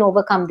think we can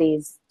overcome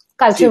these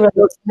cultural,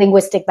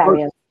 linguistic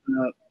barriers?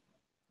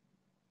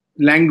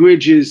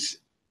 Language is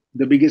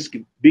the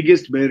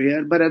biggest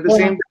barrier, but at the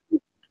same time,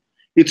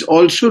 it's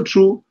also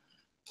true.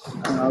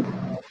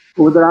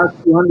 Over the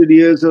last 200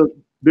 years of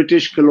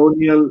British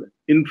colonial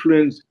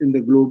influence in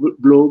the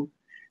globe,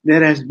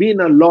 there has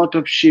been a lot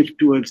of shift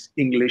towards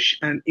English,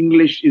 and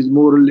English is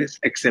more or less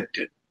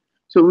accepted.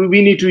 So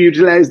we need to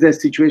utilize that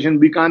situation.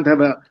 We can't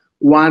have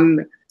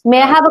one. May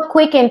I have a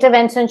quick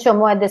intervention,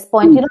 Shoummo, at this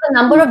point? You know, the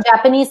number of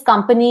Japanese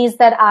companies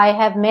that I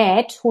have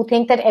met who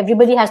think that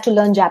everybody has to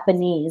learn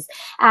Japanese,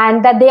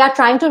 and that they are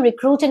trying to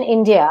recruit in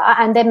India,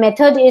 and their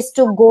method is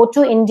to go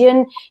to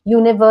Indian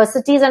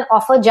universities and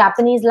offer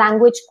Japanese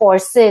language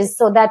courses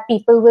so that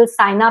people will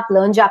sign up,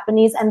 learn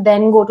Japanese, and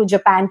then go to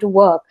Japan to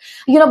work.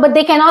 You know, but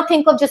they cannot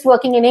think of just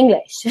working in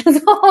English. So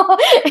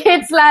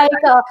it's like,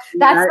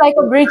 that's like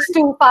a bridge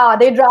too far.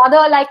 They'd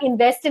rather like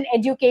invest in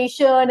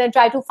education and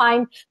try to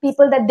find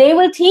people that they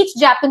will teach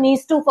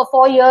Japanese to for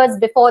 4 years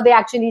before they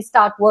actually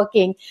start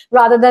working,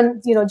 rather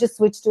than, you know, just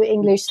switch to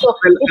English. So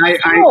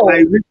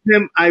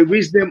I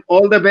wish them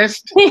all the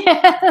best.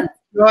 Yeah.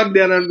 Sure,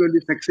 they are not going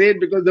to succeed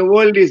because the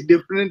world is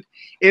different.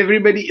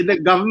 Everybody in the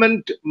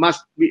government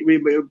we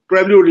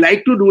probably would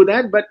like to do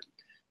that, but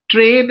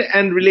trade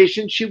and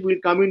relationship will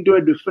come into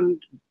a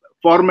different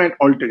format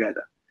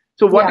altogether.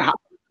 So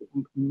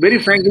very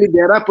frankly,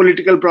 there are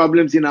political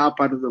problems in our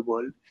part of the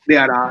world.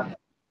 There are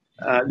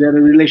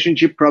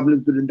relationship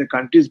problems within the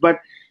countries. But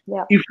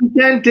if you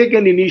can take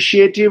an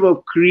initiative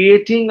of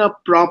creating a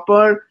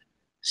proper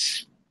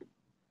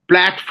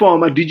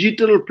platform, a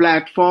digital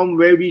platform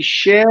where we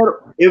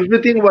share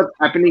everything what's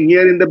happening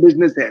here in the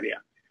business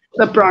area,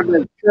 the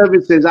products,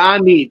 services, our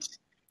needs.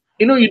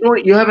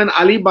 You have an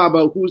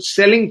Alibaba who's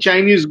selling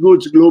Chinese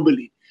goods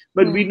globally,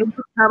 but we don't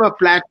have a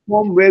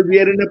platform where we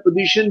are in a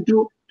position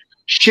to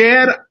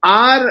share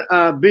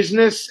our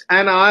business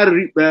and our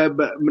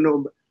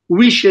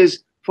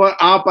wishes for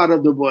our part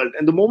of the world.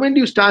 And the moment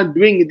you start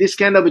doing this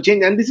kind of a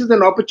change, and this is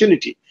an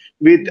opportunity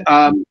with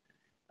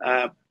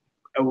the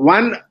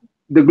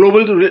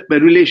global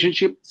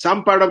relationship,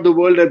 some part of the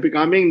world are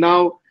becoming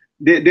now,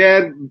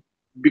 they're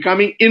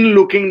becoming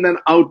in-looking than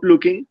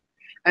out-looking.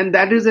 And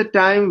that is a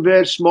time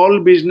where small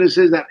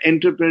businesses and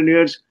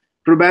entrepreneurs,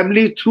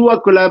 probably through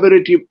a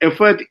collaborative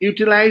effort,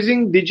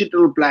 utilizing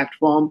digital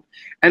platform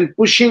and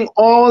pushing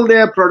all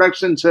their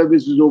products and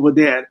services over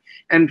there,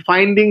 and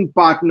finding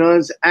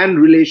partners and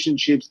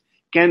relationships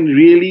can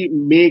really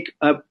make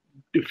a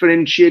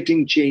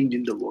differentiating change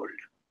in the world.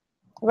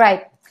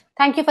 Right.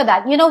 Thank you for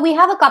that. You know, we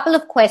have a couple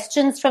of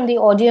questions from the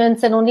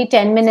audience and only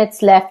 10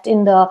 minutes left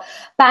in the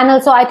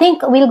panel. So I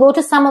think we'll go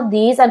to some of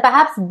these, and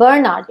perhaps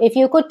Bernhard, if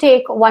you could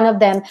take one of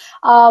them.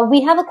 We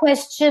have a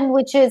question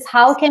which is,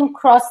 how can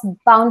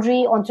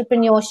cross-boundary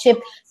entrepreneurship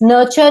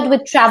nurtured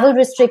with travel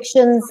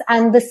restrictions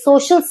and the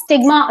social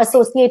stigma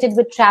associated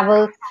with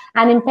travel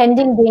and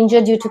impending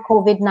danger due to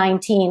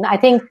COVID-19? I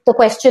think the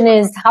question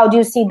is, how do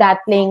you see that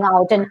playing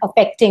out and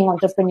affecting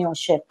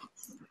entrepreneurship?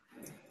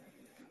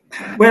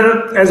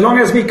 Well, as long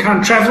as we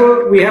can't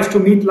travel, we have to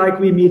meet like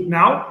we meet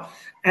now.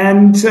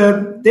 And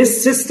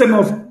this system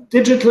of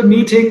digital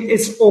meeting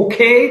is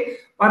okay,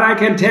 but I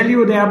can tell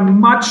you there are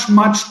much,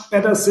 much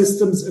better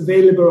systems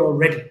available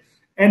already.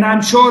 And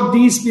I'm sure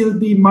these will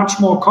be much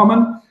more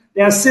common.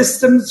 There are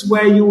systems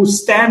where you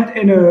stand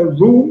in a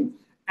room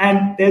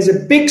and there's a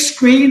big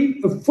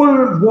screen, a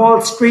full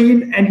wall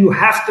screen, and you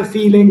have the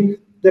feeling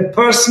the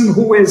person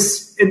who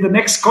is in the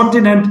next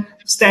continent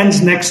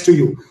stands next to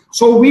you.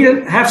 So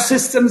we'll have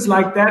systems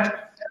like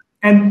that.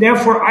 And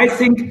therefore, I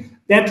think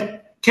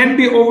that can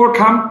be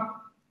overcome.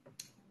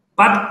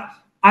 But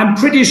I'm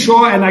pretty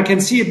sure, and I can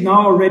see it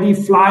now already,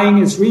 flying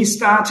is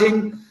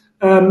restarting.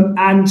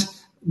 And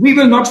we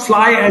will not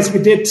fly as we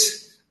did.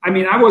 I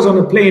mean, I was on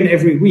a plane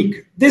every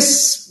week.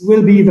 This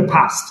will be the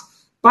past.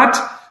 But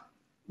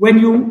when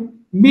you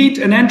meet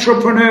an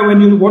entrepreneur,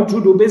 when you want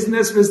to do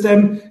business with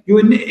them, you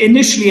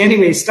initially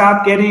anyway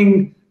start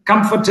getting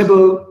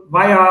comfortable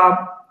via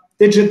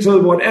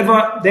digital,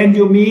 whatever. Then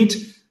you meet,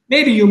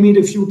 maybe you meet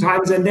a few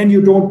times, and then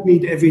you don't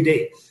meet every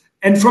day.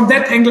 And from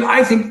that angle,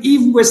 I think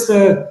even with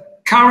the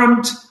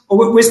current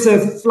or with the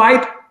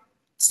flight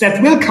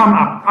that will come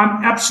up,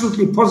 I'm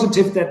absolutely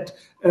positive that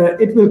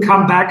it will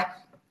come back.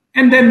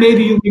 And then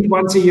maybe you meet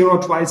once a year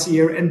or twice a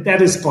year, and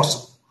that is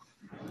possible.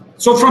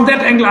 So from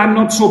that angle, I'm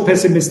not so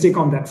pessimistic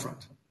on that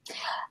front.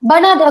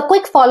 Bernhard, a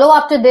quick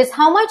follow-up to this.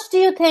 How much do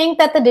you think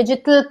that the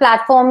digital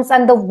platforms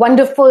and the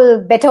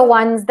wonderful, better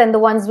ones than the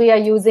ones we are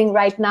using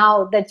right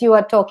now that you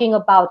are talking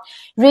about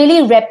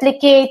really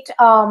replicate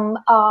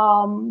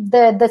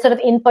the sort of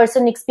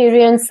in-person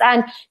experience?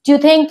 And do you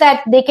think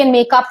that they can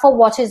make up for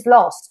what is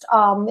lost?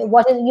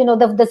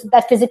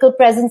 That physical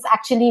presence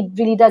actually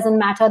really doesn't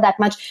matter that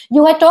much.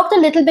 You had talked a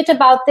little bit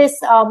about this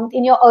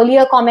in your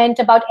earlier comment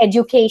about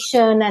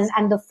education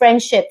and the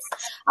friendships.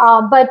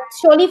 But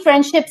surely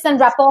friendships and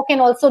rapport can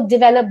also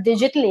develop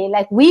digitally,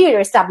 like we are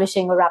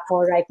establishing a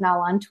rapport right now,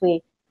 aren't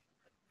we?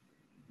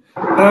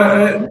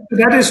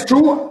 That is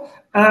true.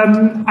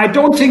 I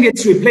don't think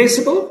it's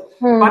replaceable,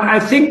 but I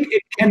think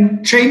it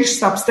can change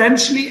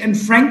substantially. And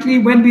frankly,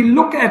 when we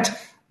look at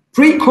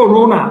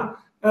pre-corona,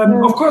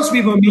 of course,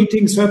 we were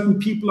meeting certain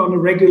people on a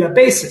regular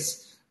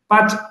basis,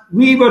 but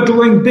we were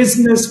doing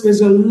business with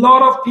a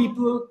lot of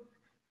people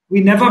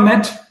we never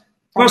met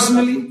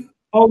personally,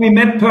 or we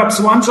met perhaps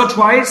once or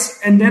twice,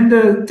 and then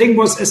the thing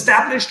was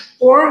established,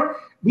 or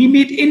we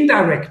meet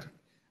indirectly.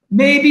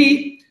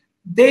 Maybe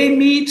they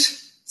meet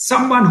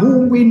someone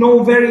whom we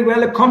know very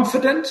well, a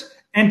confidant,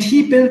 and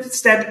he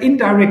builds that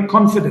indirect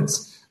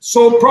confidence.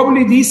 So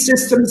probably these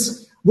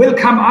systems will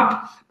come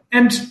up.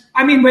 And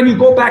I mean, when you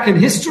go back in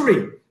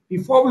history,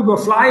 before we were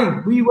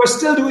flying, we were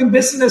still doing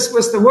business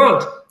with the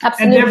world.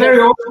 Absolutely. And very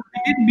often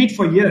we didn't meet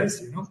for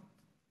years,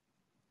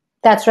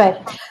 That's right.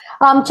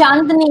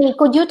 Chandini,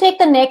 could you take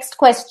the next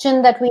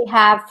question that we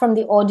have from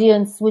the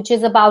audience, which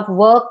is about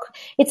work?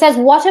 It says,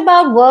 what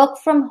about work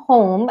from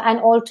home and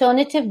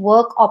alternative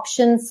work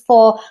options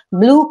for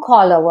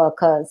blue-collar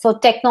workers? So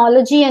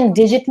technology and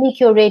digitally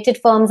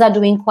curated firms are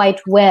doing quite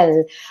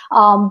well.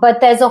 But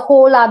there's a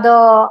whole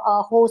other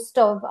host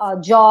of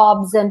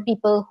jobs and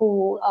people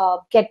who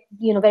get,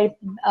 very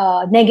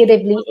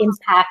negatively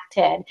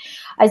impacted.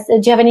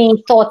 Do you have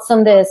any thoughts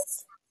on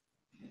this?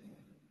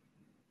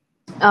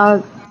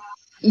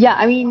 Yeah,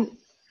 I mean,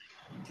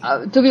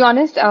 to be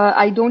honest,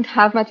 I don't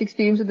have much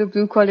experience with the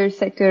blue collar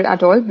sector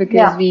at all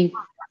because they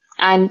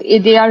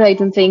are right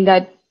in saying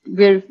that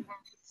we're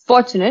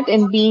fortunate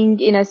in being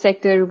in a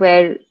sector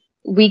where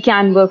we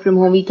can work from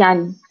home.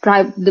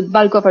 The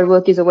bulk of our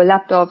work is over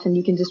laptops and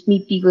you can just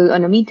meet people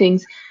on a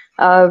meetings.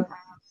 All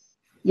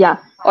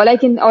I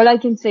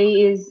can say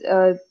is,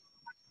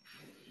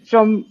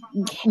 do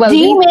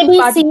you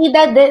maybe see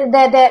that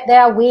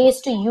there are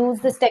ways to use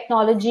this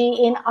technology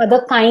in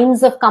other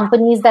kinds of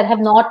companies that have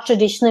not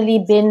traditionally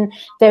been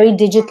very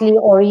digitally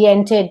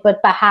oriented, but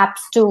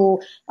perhaps for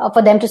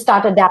them to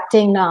start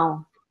adapting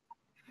now?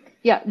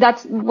 Yeah,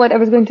 that's what I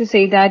was going to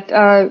say. That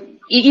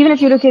even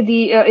if you look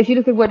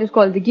at what is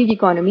called the gig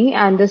economy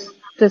and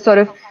the sort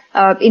of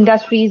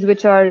industries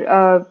which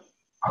were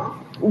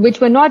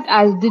not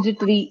as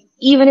digitally.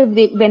 Even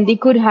if when they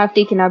could have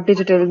taken up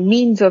digital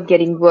means of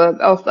getting work,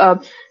 of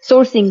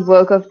sourcing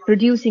work, of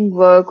producing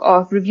work,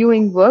 of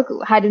reviewing work,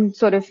 hadn't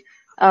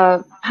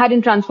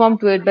transformed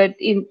to it. But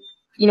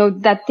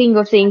that thing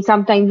of saying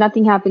sometimes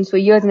nothing happens for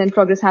years and then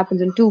progress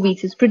happens in 2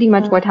 weeks is pretty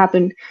much what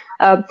happened.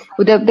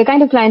 With the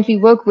kind of clients we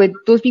work with,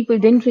 those people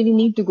didn't really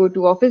need to go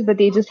to office, but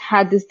they just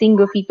had this thing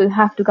of people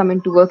have to come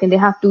into work and you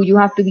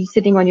have to be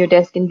sitting on your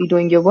desk and be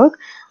doing your work.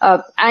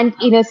 And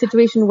in a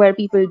situation where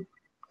people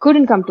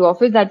couldn't come to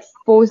office, that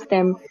forced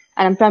them,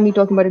 and I'm primarily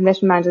talking about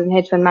investment managers and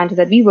hedge fund managers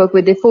that we work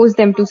with, they forced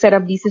them to set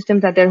up these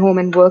systems at their home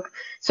and work.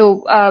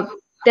 So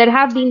there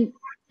have been,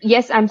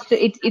 yes,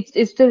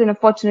 it's still in a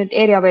fortunate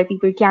area where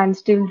people can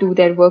still do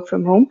their work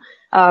from home.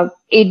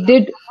 It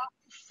did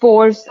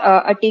force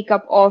a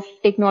take-up of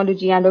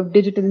technology and of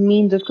digital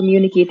means of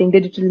communicating,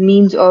 digital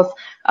means of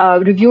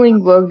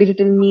reviewing work,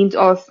 digital means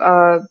of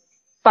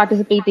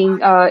participating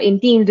in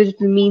teams,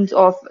 digital means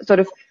of sort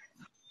of,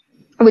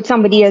 which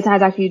somebody else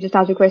has actually just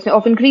asked a question,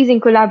 of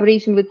increasing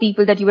collaboration with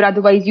people that you were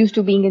otherwise used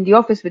to being in the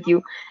office with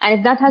you. And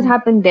if that has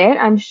happened there,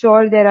 I'm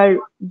sure there are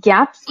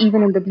gaps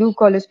even in the blue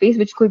collar space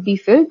which could be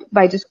filled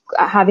by just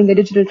having a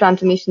digital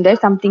transformation there,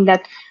 something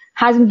that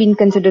hasn't been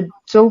considered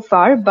so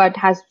far, but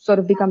has sort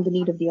of become the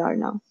need of the hour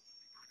now.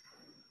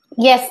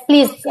 Yes,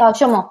 please,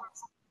 Shoummo.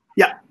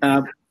 Yeah,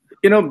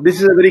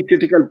 this is a very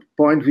critical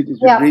point which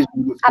is raised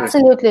in this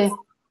question. Absolutely.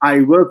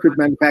 I work with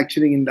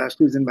manufacturing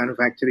industries, and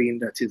manufacturing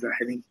industries are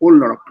having a whole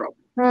lot of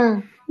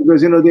problems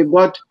because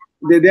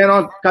they're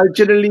not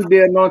culturally, they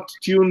are not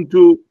tuned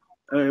to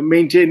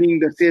maintaining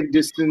the safe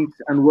distance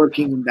and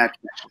working in that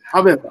fashion.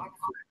 However,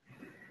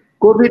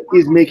 COVID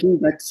is making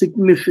that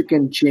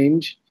significant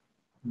change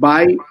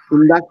by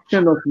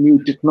induction of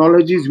new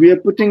technologies. We are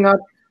putting up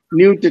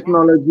new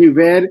technology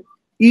where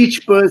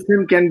each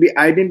person can be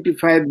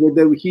identified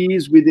whether he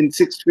is within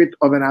 6 feet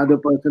of another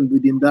person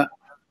within the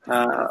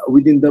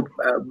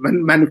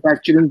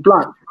manufacturing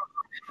plant.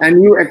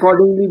 And you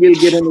accordingly will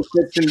get an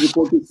exception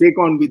report to take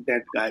on with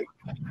that guy.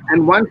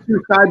 And once you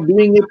start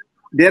doing it,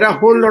 there are a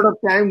whole lot of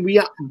time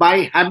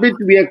by habit,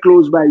 we are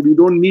close by. We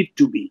don't need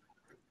to be.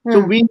 So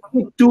we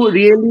need to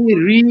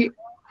really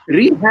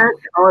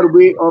rehash our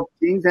way of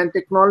things, and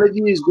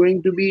technology is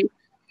going to be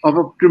of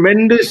a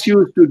tremendous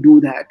use to do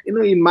that.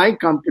 In my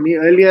company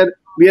earlier,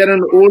 we are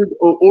an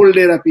old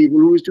era people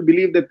who used to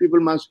believe that people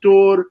must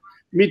store,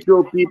 meet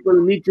your people,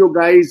 meet your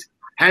guys,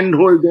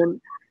 handhold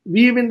them.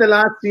 We've in the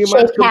last 3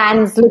 months, shake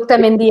hands, look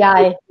them in the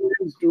eye.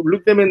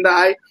 Look them in the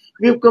eye.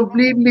 We've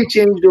completely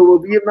changed over.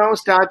 We have now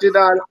started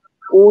our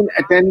own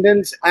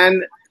attendance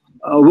and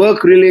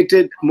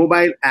work-related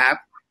mobile app,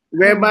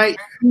 whereby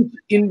each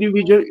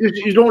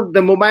individual,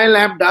 the mobile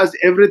app does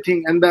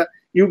everything, and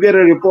you get a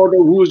report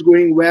of who's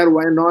going where,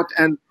 why not,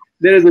 and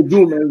there is a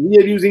Zoom, and we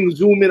are using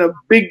Zoom in a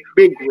big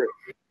way.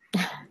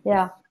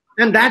 Yeah.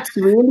 And that's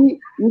really,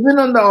 even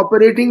on the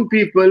operating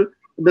people,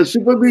 the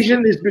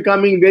supervision is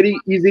becoming very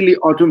easily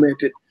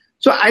automated.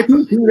 So I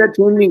think things are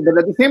changing, but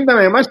at the same time,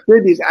 I must say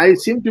this, I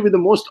seem to be the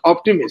most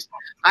optimist.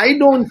 I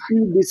don't see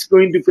this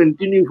going to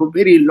continue for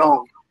very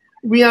long.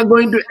 We are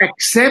going to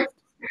accept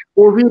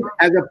COVID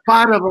as a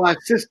part of our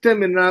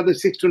system in another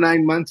 6 to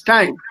 9 months'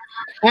 time.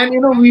 And,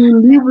 we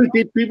will live with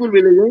it. People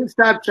will again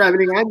start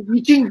traveling. I'm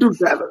itching to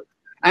travel.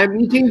 I'm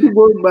itching to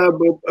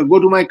go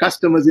to my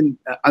customers in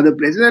other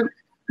places. And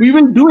we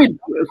will do it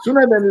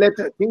sooner than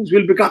later. Things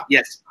will become,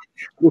 yes.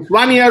 This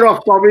 1 year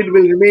of COVID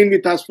will remain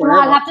with us forever.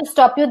 No, I'll have to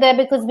stop you there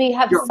because we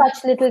have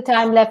such little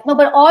time left. No,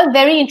 but all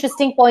very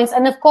interesting points.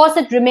 And of course,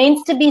 it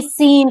remains to be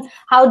seen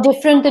how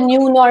different the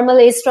new normal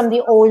is from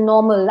the old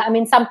normal. I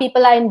mean, some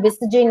people are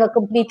envisaging a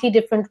completely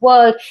different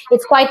world.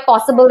 It's quite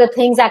possible that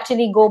things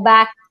actually go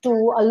back to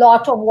a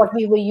lot of what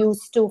we were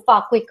used to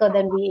far quicker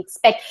than we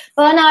expect.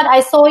 Bernhard,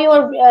 I saw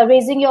you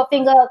raising your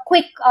finger.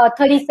 Quick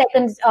 30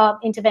 seconds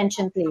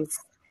intervention, please.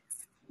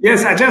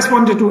 Yes, I just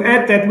wanted to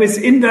add that with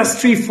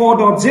Industry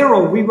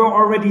 4.0, we were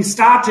already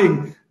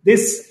starting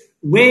this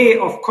way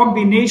of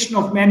combination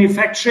of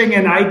manufacturing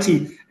and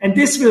IT. And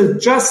this will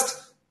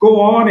just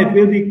go on. It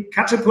will be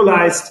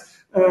catapultized.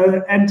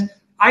 And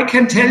I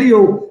can tell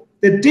you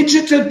the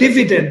digital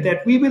dividend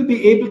that we will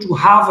be able to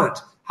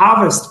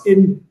harvest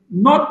in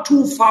not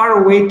too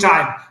far away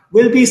time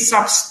will be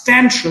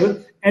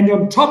substantial. And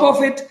on top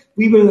of it,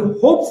 we will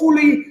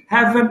hopefully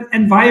have an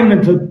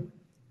environmental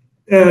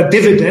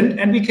dividend,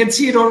 and we can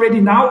see it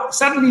already now.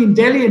 Suddenly in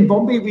Delhi and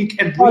Bombay, we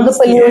can breathe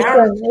the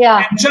air.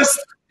 Yeah. And just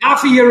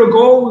half a year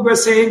ago, we were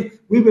saying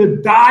we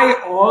will die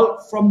all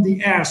from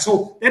the air.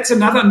 So that's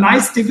another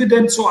nice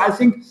dividend. So I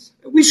think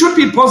we should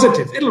be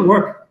positive. It'll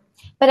work.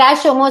 But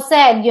as Shoummo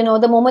said,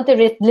 the moment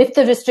they lift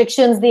the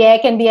restrictions, the air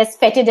can be as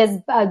fetid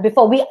as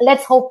before.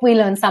 Let's hope we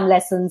learn some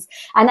lessons,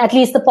 and at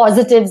least the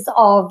positives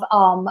of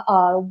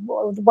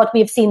what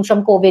we've seen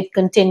from COVID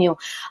continue.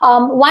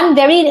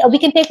 We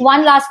can take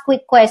one last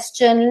quick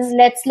question.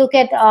 Let's look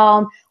at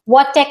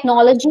what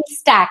technology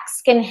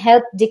stacks can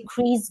help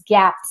decrease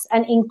gaps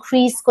and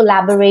increase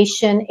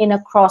collaboration in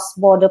a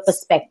cross-border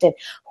perspective.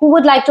 Who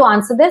would like to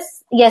answer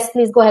this? Yes,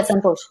 please go ahead,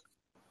 Santosh.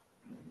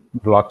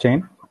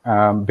 Blockchain.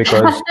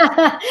 Because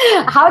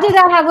how did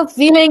I have a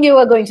feeling you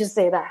were going to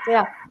say that?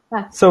 Yeah.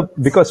 So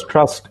because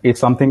trust is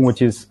something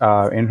which is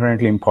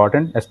inherently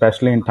important,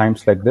 especially in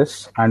times like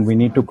this, and we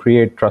need to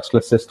create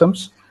trustless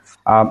systems.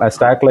 A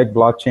stack like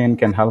blockchain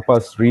can help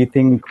us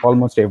rethink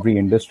almost every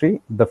industry.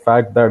 The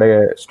fact that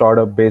a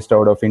startup based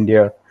out of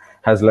India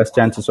has less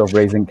chances of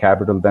raising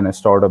capital than a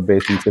startup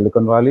based in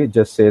Silicon Valley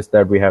just says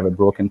that we have a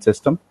broken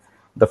system.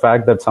 The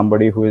fact that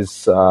somebody who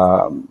is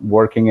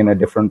working in a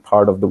different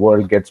part of the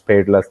world gets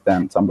paid less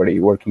than somebody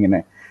working in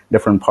a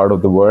different part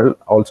of the world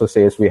also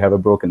says we have a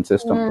broken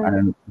system.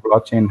 And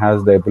blockchain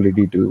has the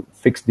ability to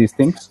fix these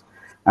things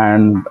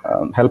and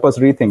help us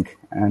rethink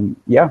and,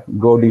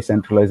 go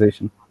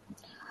decentralization.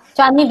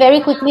 Chandini,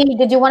 very quickly,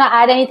 did you want to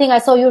add anything? I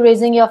saw you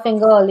raising your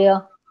finger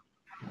earlier.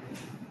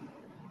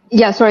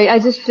 Yeah, sorry. I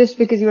just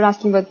because you were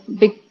asking about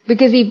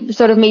because we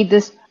sort of made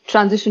this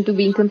transition to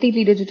being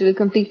completely digital,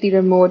 completely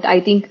remote. I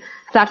think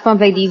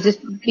platforms like these, just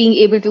being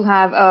able to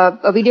have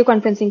a video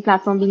conferencing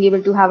platform, being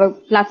able to have a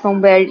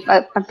platform where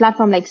a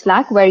platform like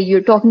Slack, where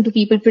you're talking to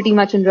people pretty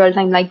much in real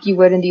time, like you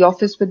were in the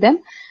office with them,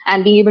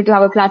 and being able to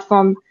have a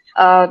platform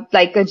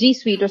like a G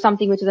Suite or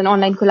something, which is an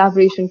online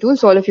collaboration tool.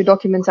 So all of your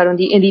documents are in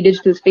the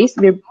digital space.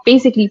 We're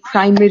basically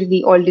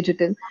primarily all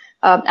digital.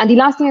 And the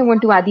last thing I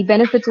want to add, the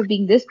benefits of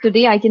being this,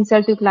 today I can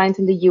sell to clients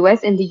in the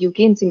US, in the UK,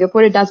 in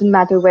Singapore. It doesn't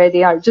matter where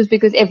they are, just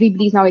because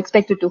everybody's now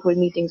expected to hold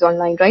meetings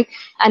online, right?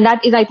 And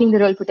that is, I think, the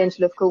real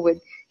potential of COVID.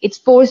 It's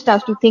forced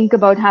us to think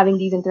about having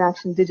these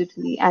interactions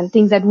digitally, and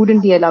things that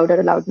wouldn't be allowed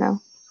are allowed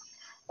now.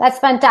 That's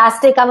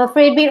fantastic. I'm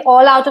afraid we're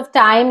all out of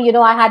time. You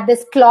know, I had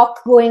this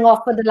clock going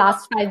off for the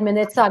last 5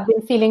 minutes, so I've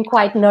been feeling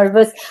quite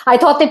nervous. I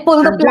thought they'd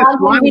pull the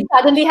plug and we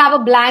suddenly have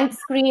a blank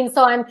screen,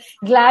 so I'm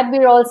glad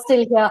we're all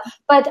still here.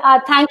 But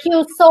thank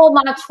you so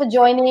much for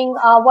joining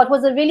what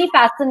was a really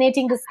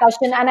fascinating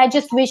discussion, and I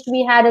just wish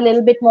we had a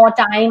little bit more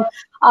time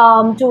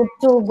to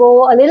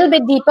go a little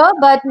bit deeper,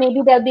 but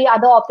maybe there'll be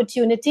other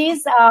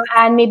opportunities,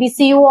 and maybe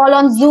see you all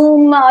on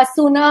Zoom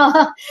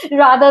sooner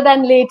rather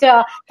than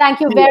later.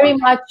 Thank you very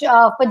much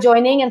for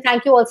joining, and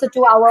thank you also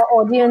to our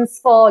audience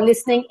for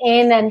listening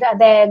in and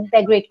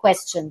their great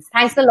questions.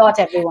 Thanks a lot,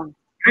 everyone.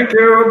 Thank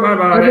you.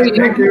 Bye-bye.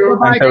 Thank you.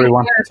 Thanks,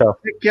 everyone.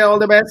 Take care. All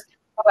the best.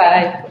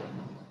 Bye-bye.